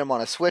you get him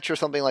on a switch or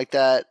something like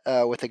that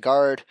with a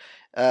guard,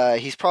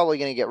 he's probably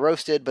going to get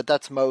roasted, but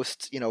that's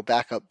most,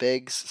 backup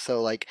bigs.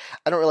 So, like,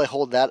 I don't really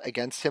hold that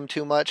against him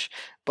too much.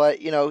 But,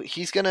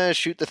 he's going to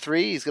shoot the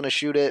three. He's going to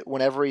shoot it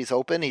whenever he's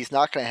open. He's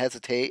not going to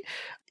hesitate.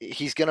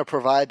 He's going to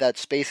provide that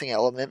spacing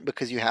element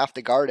because you have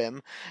to guard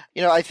him.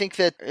 I think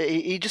that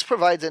he just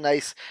provides a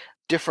nice,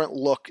 different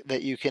look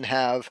that you can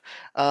have.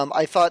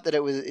 I thought that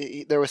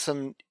there was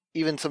some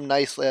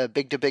nice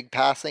big-to-big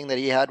passing that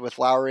he had with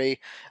Lowry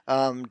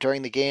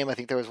during the game. I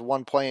think there was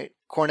one point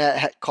Kornet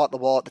had caught the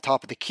ball at the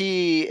top of the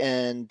key,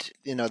 and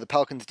the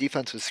Pelicans'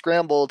 defense was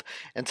scrambled,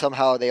 and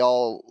somehow they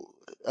all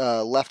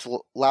left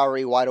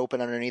Lowry wide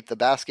open underneath the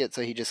basket.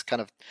 So he just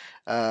kind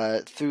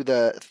of threw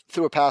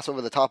a pass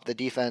over the top of the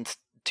defense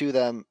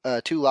to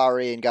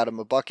Lowry and got him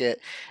a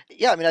bucket.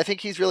 Yeah, I mean, I think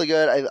he's really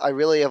good. I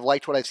really have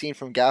liked what I've seen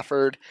from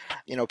Gafford.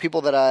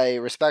 People that I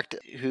respect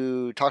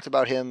who talked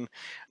about him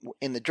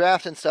in the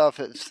draft and stuff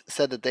have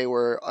said that they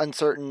were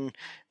uncertain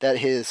that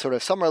his sort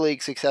of summer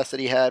league success that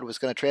he had was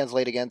going to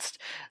translate against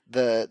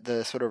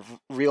the sort of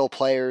real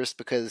players,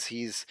 because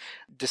he's,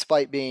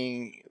 despite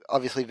being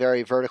obviously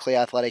very vertically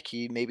athletic,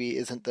 he maybe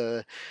isn't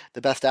the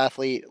best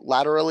athlete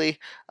laterally.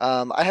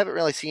 I haven't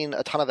really seen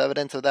a ton of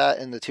evidence of that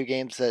in the 2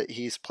 games that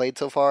he's played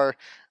so far.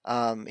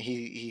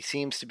 He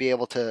seems to be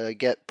able to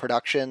get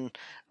production,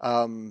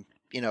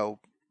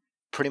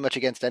 pretty much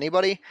against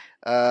anybody.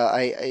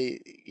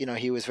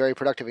 He was very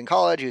productive in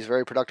college. He was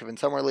very productive in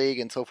summer league,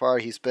 and so far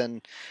he's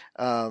been,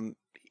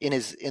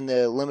 in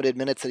the limited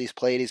minutes that he's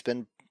played, he's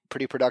been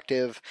pretty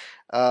productive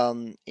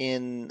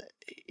in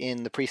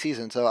the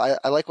preseason. So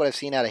I like what I've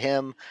seen out of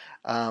him.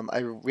 I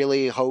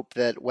really hope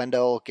that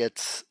Wendell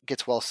gets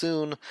well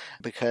soon,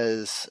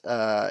 because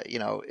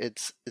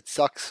it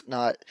sucks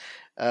not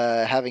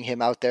having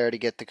him out there to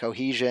get the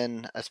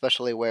cohesion,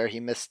 especially where he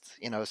missed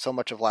so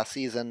much of last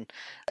season,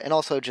 and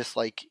also just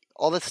like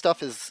all this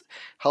stuff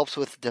helps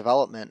with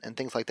development and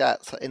things like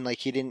that. So, and like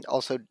he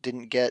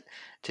didn't get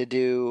to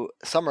do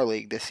summer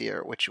league this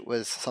year, which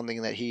was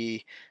something that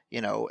he,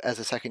 as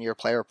a second year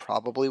player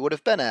probably would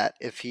have been at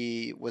if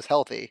he was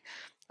healthy.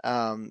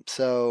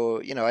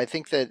 So I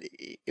think that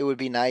it would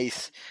be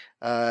nice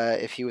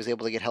if he was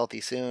able to get healthy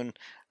soon.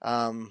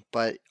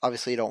 But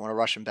obviously you don't want to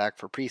rush him back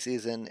for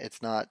preseason.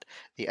 It's not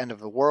the end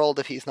of the world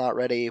if he's not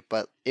ready,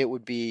 but it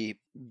would be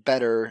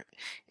better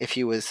if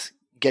he was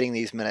getting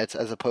these minutes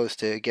as opposed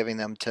to giving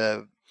them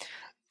to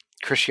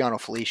Cristiano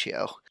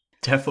Felicio.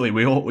 Definitely,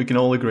 we can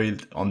all agree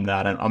on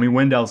that. And I mean,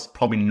 Wendell's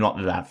probably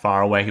not that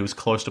far away. He was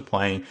close to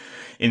playing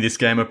in this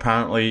game.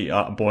 Apparently,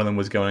 Boylan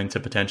was going to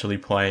potentially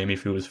play him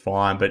if he was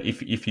fine. But if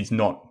he's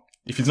not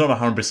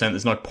 100%,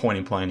 there's no point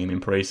in playing him in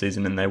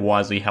preseason, and they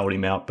wisely held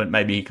him out. But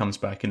maybe he comes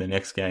back in the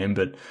next game.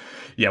 But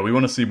yeah, we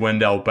want to see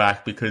Wendell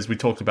back, because we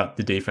talked about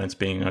the defense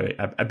being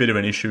a bit of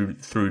an issue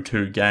through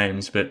 2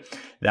 games, but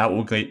that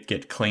will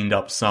get cleaned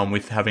up some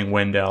with having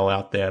Wendell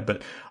out there.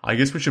 But I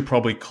guess we should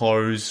probably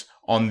close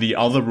on the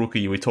other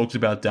rookie. We talked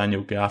about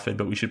Daniel Gafford,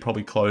 but we should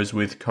probably close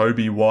with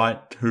Coby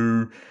White,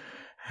 who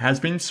has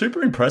been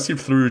super impressive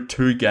through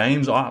 2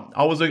 games. I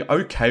was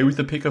okay with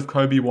the pick of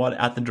Coby White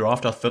at the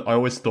draft. I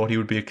always thought he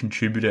would be a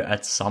contributor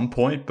at some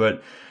point,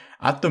 but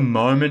at the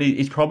moment,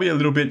 he's probably a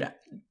little bit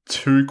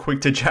too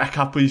quick to jack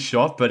up his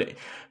shot. But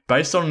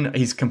based on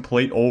his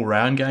complete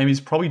all-round game, he's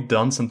probably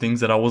done some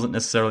things that I wasn't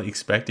necessarily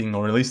expecting,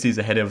 or at least he's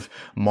ahead of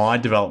my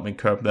development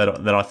curve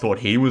that I thought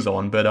he was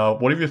on. But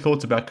what are your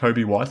thoughts about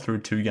Coby White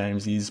through 2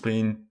 games? He's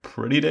been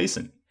pretty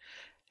decent.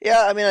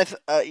 Yeah, I mean,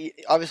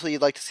 obviously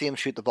you'd like to see him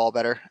shoot the ball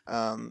better.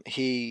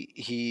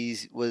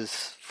 He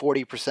was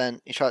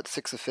 40%. He shot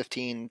 6 of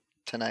 15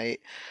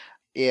 tonight,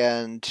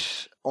 and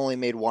only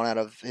made 1 out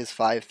of his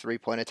 5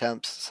 3-point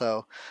attempts.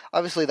 So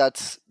obviously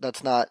that's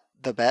not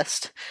the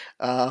best.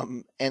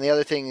 And the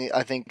other thing,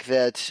 I think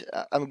that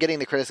I'm getting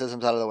the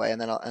criticisms out of the way, and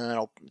then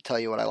I'll tell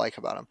you what I like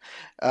about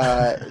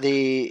him.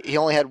 He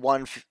only had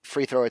 1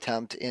 free throw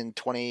attempt in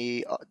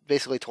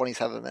basically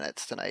 27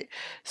 minutes tonight.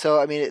 So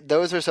I mean,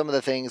 those are some of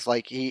the things.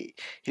 Like he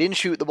didn't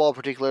shoot the ball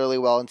particularly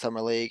well in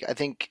summer league. I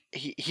think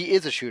he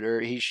is a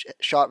shooter. He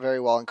shot very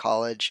well in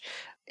college.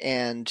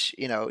 And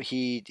I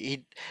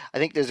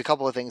think there's a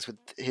couple of things with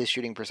his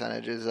shooting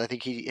percentages. I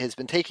think he has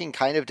been taking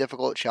kind of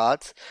difficult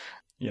shots.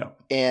 Yeah.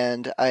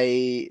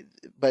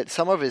 But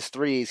some of his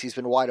threes he's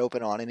been wide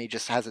open on, and he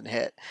just hasn't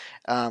hit.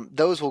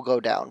 Those will go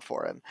down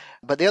for him.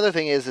 But the other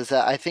thing is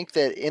that I think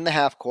that in the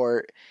half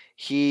court,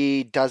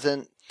 he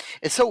doesn't.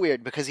 It's so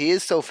weird because he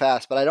is so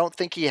fast, but I don't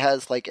think he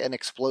has like an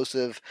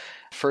explosive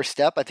first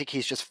step. I think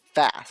he's just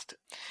fast.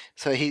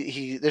 So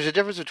there's a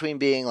difference between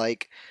being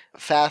like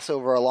fast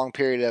over a long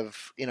period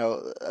of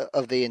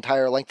of the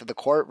entire length of the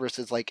court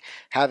versus like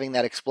having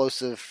that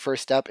explosive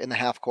first step in the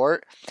half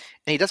court.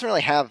 And he doesn't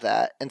really have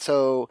that. And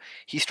so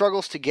he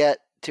struggles to get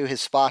to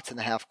his spots in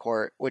the half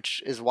court,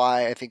 which is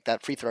why I think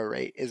that free throw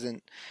rate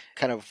isn't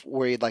kind of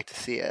where you'd like to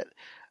see it.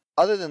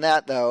 Other than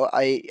that, though,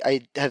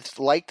 I have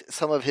liked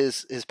some of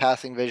his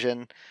passing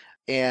vision,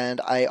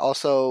 and I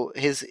also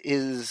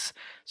his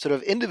sort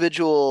of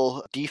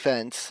individual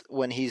defense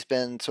when he's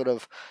been sort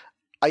of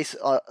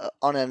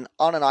on an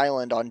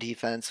island on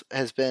defense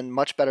has been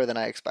much better than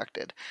I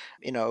expected.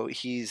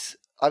 He's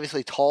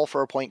obviously tall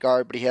for a point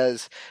guard, but he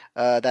has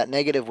that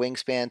negative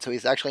wingspan, so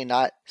he's actually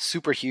not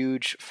super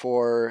huge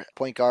for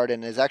point guard,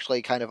 and is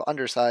actually kind of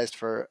undersized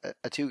for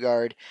a 2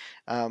 guard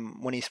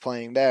when he's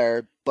playing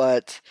there.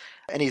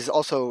 And he's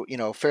also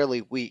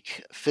fairly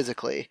weak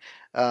physically,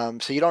 so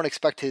you don't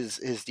expect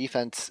his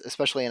defense,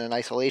 especially in an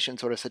isolation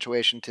sort of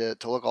situation, to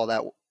look all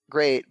that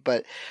great.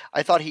 But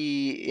I thought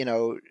he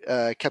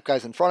kept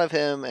guys in front of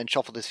him and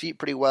shuffled his feet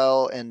pretty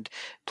well and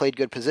played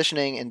good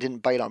positioning and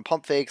didn't bite on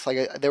pump fakes.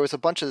 Like there was a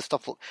bunch of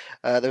stuff.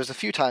 There was a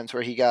few times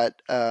where he got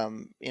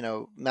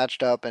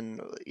matched up,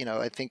 and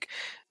I think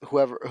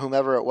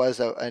whomever it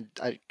was,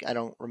 I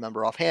don't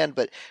remember offhand,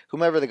 but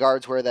whomever the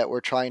guards were that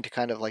were trying to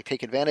kind of like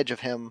take advantage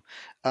of him,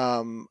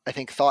 I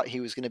think thought he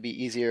was going to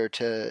be easier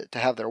to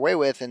have their way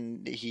with,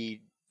 and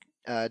he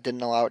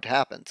didn't allow it to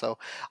happen. So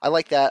I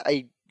like that.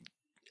 I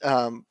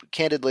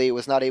candidly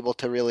was not able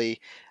to really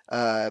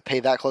pay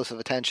that close of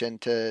attention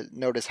to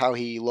notice how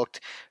he looked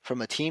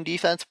from a team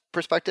defense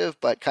perspective,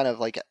 but kind of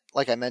like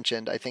I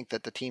mentioned, I think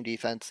that the team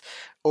defense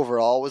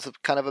overall was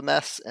kind of a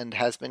mess and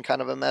has been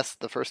kind of a mess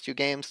the first 2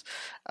 games.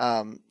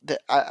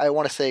 I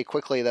want to say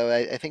quickly, though,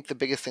 I think the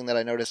biggest thing that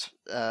I noticed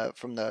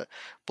from the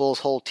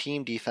Bulls' whole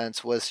team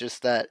defense was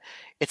just that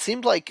it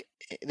seemed like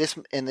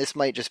this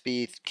might just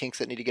be kinks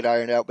that need to get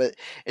ironed out, but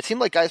it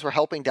seemed like guys were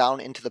helping down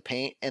into the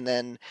paint, and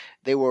then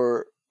they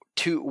were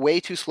way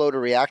too slow to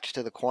react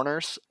to the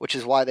corners, which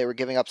is why they were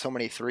giving up so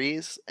many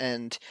threes.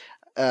 And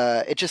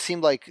it just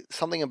seemed like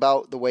something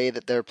about the way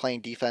that they're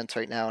playing defense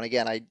right now. And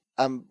again,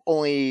 I'm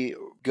only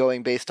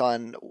going based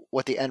on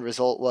what the end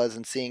result was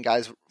and seeing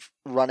guys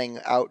running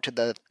out to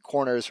the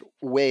corners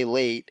way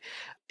late.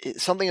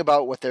 Something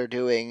about what they're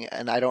doing,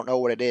 and I don't know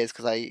what it is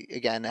because I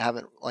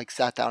haven't like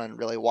sat down and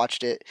really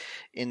watched it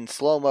in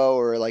slow-mo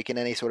or like in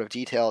any sort of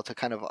detail to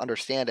kind of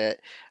understand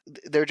it.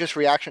 They're just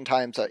reaction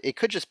times. It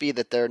could just be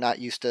that they're not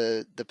used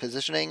to the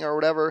positioning or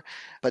whatever,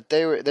 but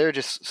they're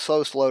just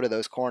so slow to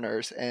those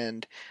corners,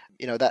 and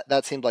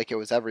that seemed like it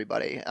was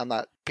everybody. I'm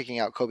not picking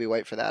out Kobe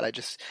White for that. I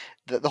just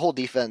the whole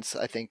defense,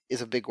 I think,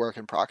 is a big work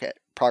in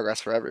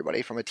progress for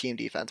everybody from a team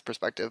defense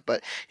perspective.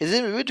 But his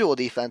individual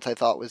defense, I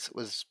thought,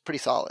 was pretty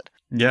solid.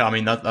 Yeah, I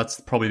mean, that's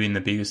probably been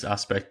the biggest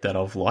aspect that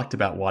I've liked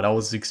about White. I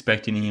was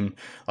expecting him,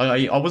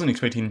 I wasn't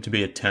expecting him to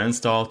be a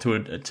turnstile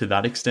to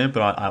that extent,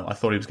 but I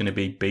thought he was going to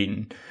be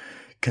beaten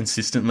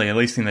consistently, at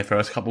least in their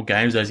first couple of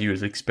games, as you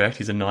would expect.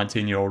 He's a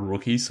 19-year-old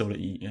rookie, sort of,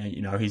 he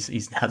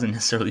hasn't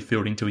necessarily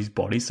filled into his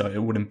body, so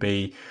it wouldn't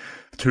be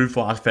too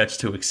far-fetched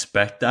to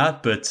expect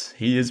that, but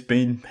he has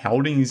been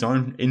holding his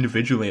own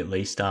individually, at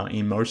least.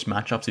 In most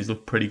matchups, he's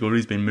looked pretty good.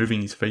 He's been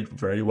moving his feet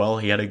very well.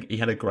 He had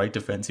a great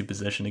defensive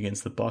possession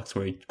against the Bucks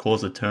where he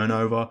caused a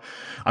turnover.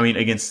 I mean,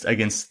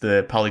 against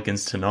the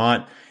Pelicans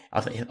tonight, I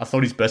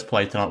thought his best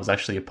play tonight was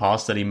actually a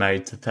pass that he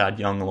made to Thad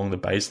Young along the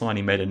baseline.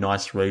 He made a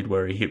nice read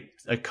where he hit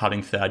a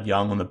cutting Thad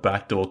Young on the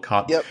backdoor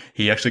cut. Yep.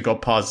 He actually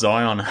got past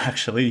Zion,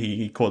 actually.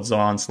 He caught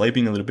Zion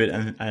sleeping a little bit,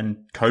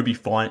 and Kobe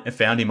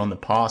found him on the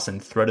pass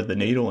and threaded the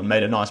needle and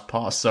made a nice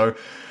pass. So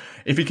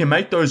if you can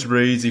make those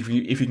reads, if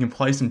you can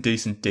play some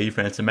decent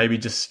defense and maybe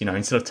just,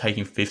 instead of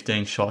taking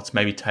 15 shots,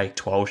 maybe take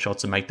 12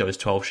 shots and make those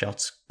 12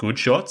 shots good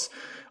shots,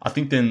 I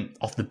think then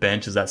off the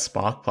bench as that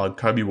spark plug,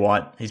 Kobe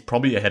White, he's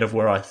probably ahead of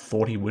where I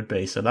thought he would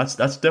be. So that's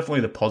definitely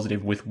the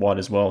positive with White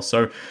as well.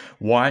 So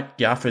White,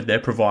 Gafford, they're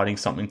providing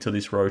something to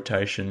this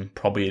rotation,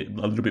 probably a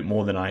little bit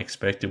more than I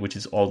expected, which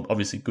is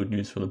obviously good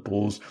news for the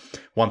Bulls.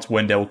 Once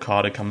Wendell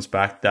Carter comes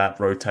back, that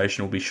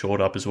rotation will be shored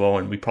up as well.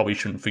 And we probably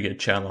shouldn't forget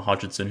Chandler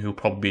Hutchinson, who'll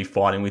probably be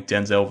fighting with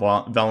Denzel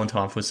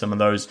Valentine for some of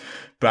those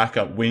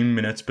backup wing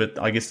minutes. But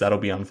I guess that'll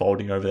be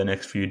unfolding over the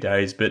next few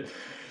days. But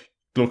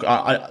look,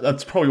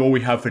 that's probably all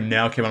we have for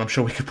now, Kevin. I'm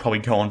sure we could probably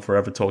go on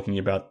forever talking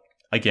about,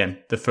 again,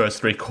 the first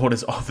 3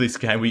 quarters of this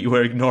game.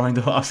 We're ignoring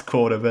the last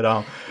quarter,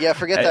 but yeah,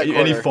 forget that quarter.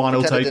 Any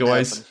final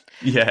takeaways?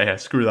 Yeah,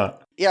 screw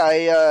that.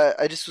 Yeah,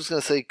 I just was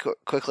going to say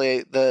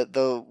quickly,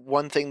 the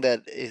one thing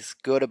that is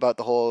good about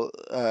the whole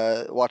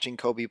watching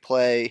Kobe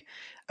play,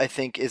 I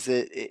think, is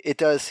it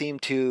does seem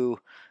to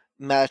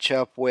match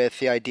up with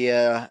the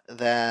idea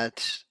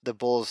that the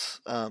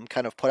Bulls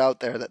kind of put out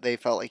there, that they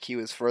felt like he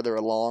was further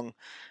along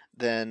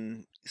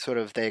than sort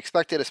of they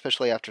expected,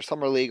 especially after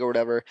Summer League or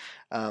whatever.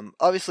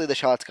 Obviously, the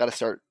shots got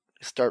to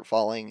start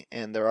falling,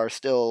 and there are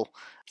still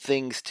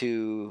things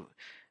to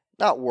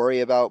not worry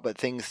about, but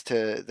things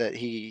that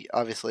he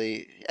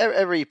obviously,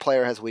 every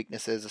player has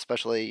weaknesses,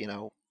 especially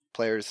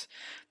players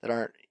that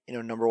aren't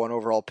number 1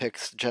 overall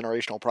picks,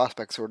 generational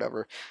prospects or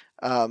whatever.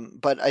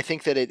 But I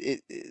think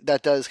that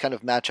that does kind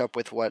of match up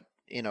with what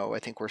I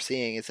think we're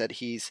seeing, is that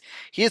he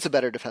is a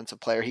better defensive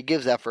player. He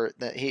gives effort.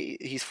 That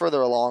he's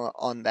further along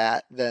on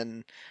that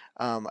than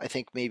I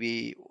think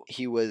maybe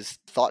he was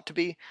thought to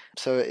be.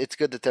 So it's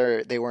good that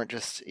they weren't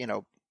just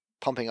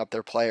pumping up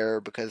their player,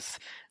 because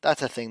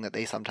that's a thing that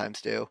they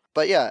sometimes do.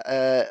 But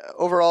yeah,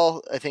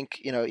 overall, I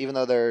think even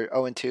though they're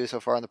 0-2 so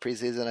far in the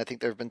preseason, I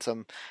think there have been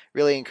some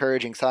really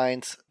encouraging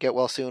signs. Get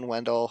well soon,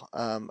 Wendell.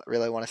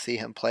 Really want to see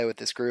him play with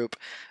this group.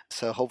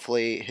 So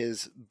hopefully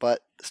his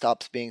butt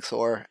stops being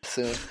sore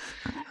soon.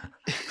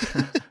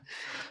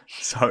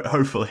 So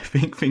hopefully,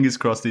 fingers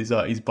crossed, his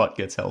butt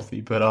gets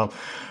healthy. But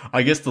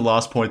I guess the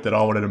last point that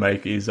I wanted to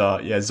make is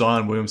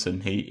Zion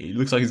Williamson. He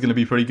looks like he's going to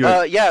be pretty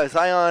good.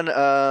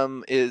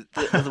 Zion is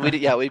we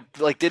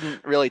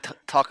didn't really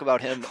talk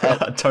about him.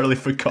 I totally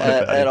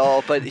forgot about at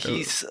all. But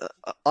he's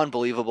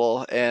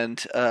unbelievable,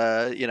 and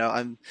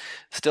I'm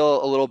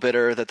still a little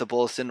bitter that the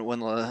Bulls didn't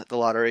win the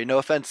lottery. No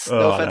offense,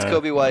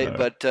 Kobe White,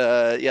 but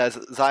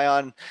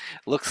Zion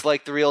looks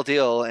like the real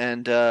deal,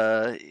 and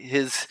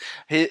his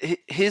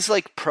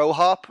like pro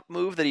hop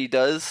move that he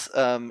does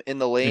in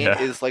the lane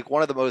is like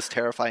one of the most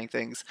terrifying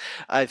things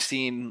I've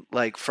seen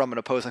from an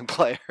opposing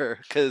player,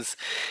 because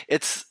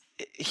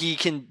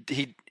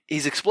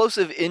he's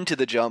explosive into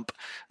the jump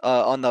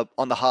on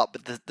the hop,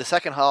 but the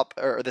second hop,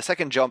 or the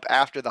second jump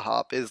after the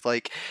hop, is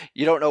like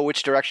you don't know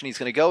which direction he's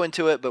going to go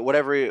into it, but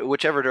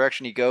whichever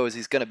direction he goes,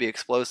 he's going to be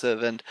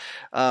explosive. And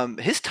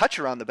his touch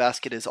around the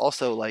basket is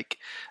also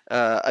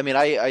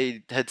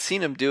I had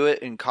seen him do it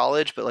in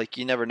college, but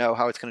you never know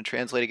how it's going to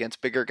translate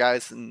against bigger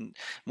guys and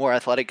more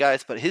athletic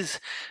guys. But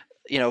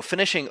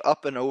finishing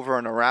up and over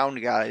and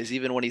around guys,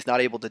 even when he's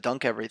not able to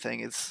dunk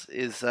everything, is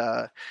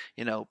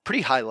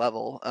pretty high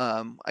level.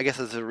 I guess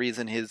that's the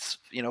reason I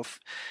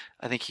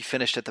think he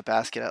finished at the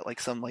basket at like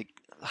some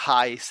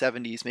high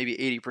 70s, maybe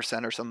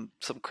 80% or some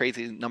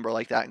crazy number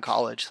like that in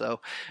college.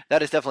 So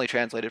that is definitely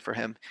translated for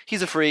him.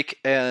 He's a freak,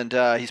 and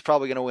he's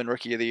probably going to win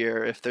Rookie of the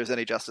Year if there's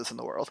any justice in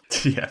the world.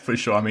 Yeah, for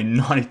sure. I mean,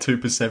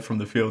 92% from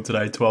the field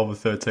today, 12 of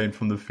 13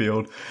 from the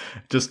field.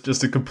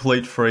 Just a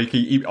complete freak.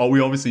 We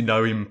obviously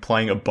know him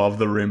playing above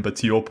the rim, but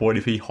to your point,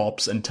 if he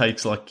hops and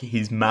takes like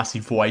his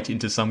massive weight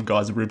into some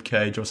guy's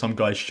ribcage or some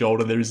guy's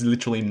shoulder, there is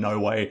literally no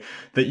way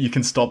that you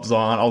can stop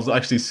Zion. I was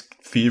actually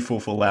fearful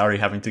for Lowry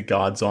having to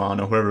guard Zion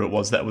or whoever it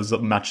was that was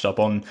matched up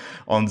on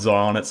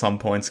Zion at some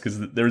points, because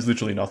there is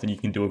literally nothing you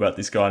can do about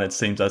this guy, and it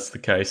seems that's the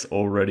case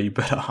already.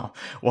 But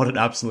what an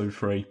absolute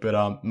freak.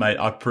 But mate,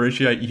 I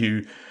appreciate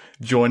you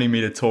joining me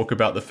to talk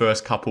about the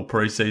first couple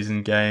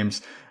preseason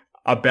games.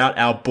 About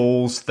our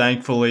Bulls,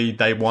 thankfully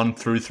they won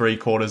through 3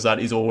 quarters.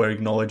 That is all we're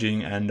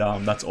acknowledging, and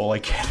that's all I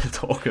care to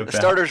talk about. The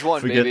starters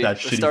won, Forget baby.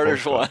 That the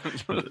starters won.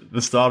 The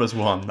starters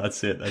won.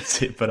 That's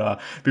it. But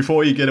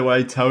before you get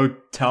away,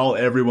 tell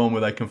everyone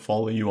where they can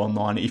follow you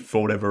online if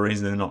for whatever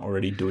reason they're not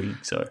already doing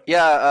so.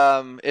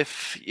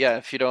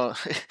 If you don't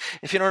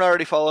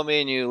already follow me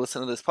and you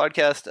listen to this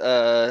podcast,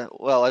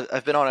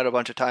 I've been on it a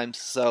bunch of times,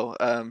 so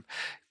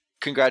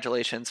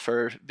congratulations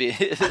for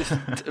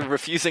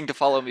refusing to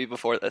follow me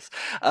before this.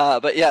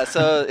 But yeah,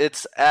 so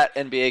it's at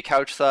NBA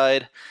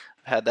Couchside.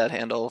 I've had that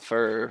handle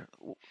for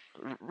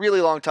a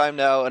really long time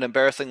now, an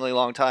embarrassingly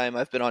long time.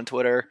 I've been on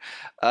Twitter.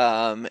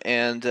 I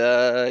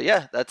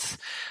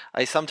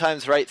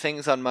sometimes write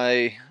things on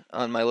my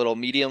little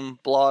Medium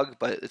blog,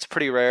 but it's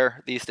pretty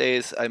rare these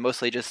days. I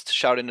mostly just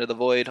shout into the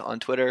void on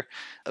Twitter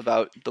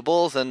about the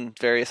Bulls and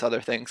various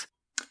other things.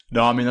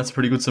 No, I mean, that's a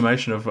pretty good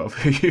summation of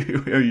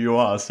who you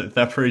are, so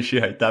I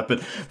appreciate that.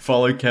 But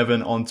follow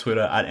Kevin on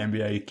Twitter at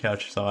NBA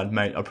Couchside.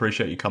 Mate, I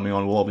appreciate you coming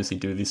on. We'll obviously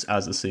do this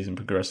as the season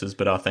progresses,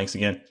 but thanks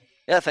again.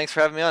 Yeah, thanks for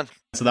having me on.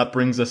 So that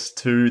brings us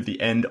to the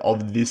end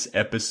of this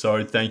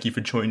episode. Thank you for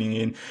joining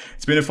in.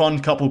 It's been a fun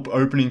couple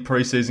opening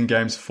preseason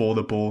games for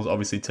the Bulls.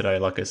 Obviously today,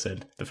 like I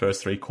said, the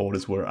first 3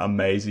 quarters were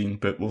amazing,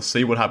 but we'll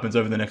see what happens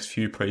over the next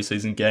few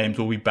preseason games.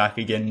 We'll be back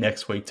again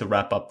next week to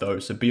wrap up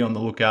those. So be on the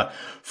lookout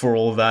for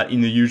all of that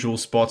in the usual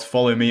spots.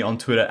 Follow me on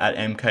Twitter at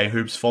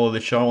MKHoops. Follow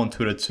the show on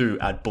Twitter too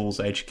at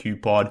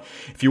BullsHQPod.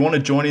 If you want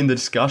to join in the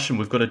discussion,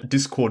 we've got a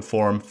Discord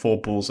forum for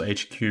Bulls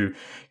HQ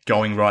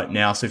going right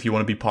now. So if you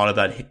want to be part of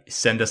that,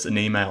 send us an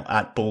email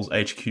at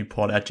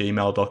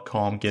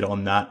bullshqpod@gmail.com. Get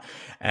on that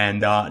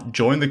and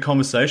join the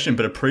conversation.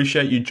 But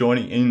appreciate you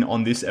joining in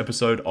on this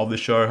episode of the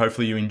show.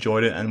 Hopefully you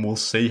enjoyed it, and we'll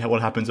see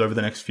what happens over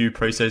the next few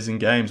preseason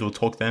games. We'll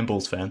talk then,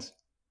 Bulls fans.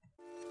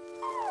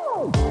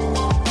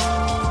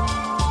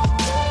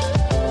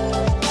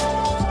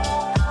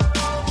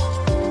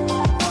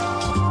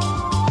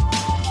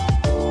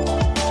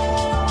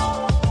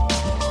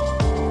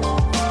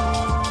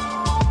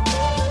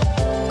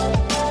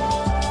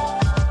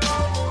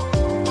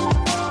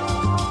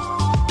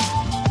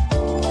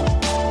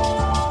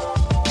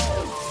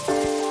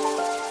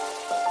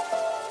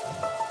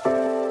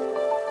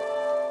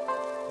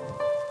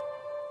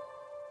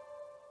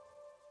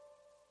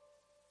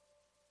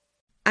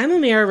 I'm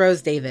Amira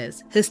Rose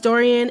Davis,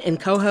 historian and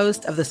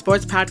co-host of the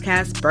sports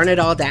podcast Burn It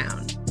All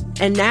Down.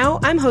 And now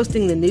I'm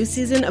hosting the new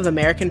season of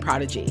American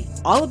Prodigy,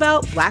 all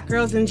about Black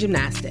girls in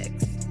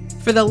gymnastics.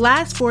 For the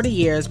last 40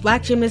 years,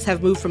 Black gymnasts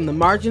have moved from the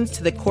margins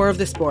to the core of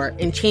the sport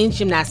and changed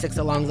gymnastics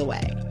along the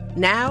way.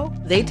 Now,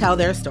 they tell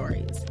their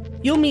stories.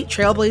 You'll meet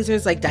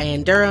trailblazers like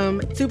Diane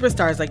Durham,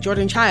 superstars like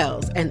Jordan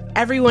Childs, and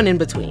everyone in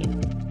between.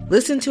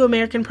 Listen to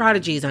American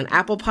Prodigies on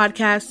Apple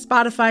Podcasts,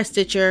 Spotify,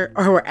 Stitcher,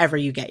 or wherever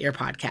you get your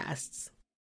podcasts.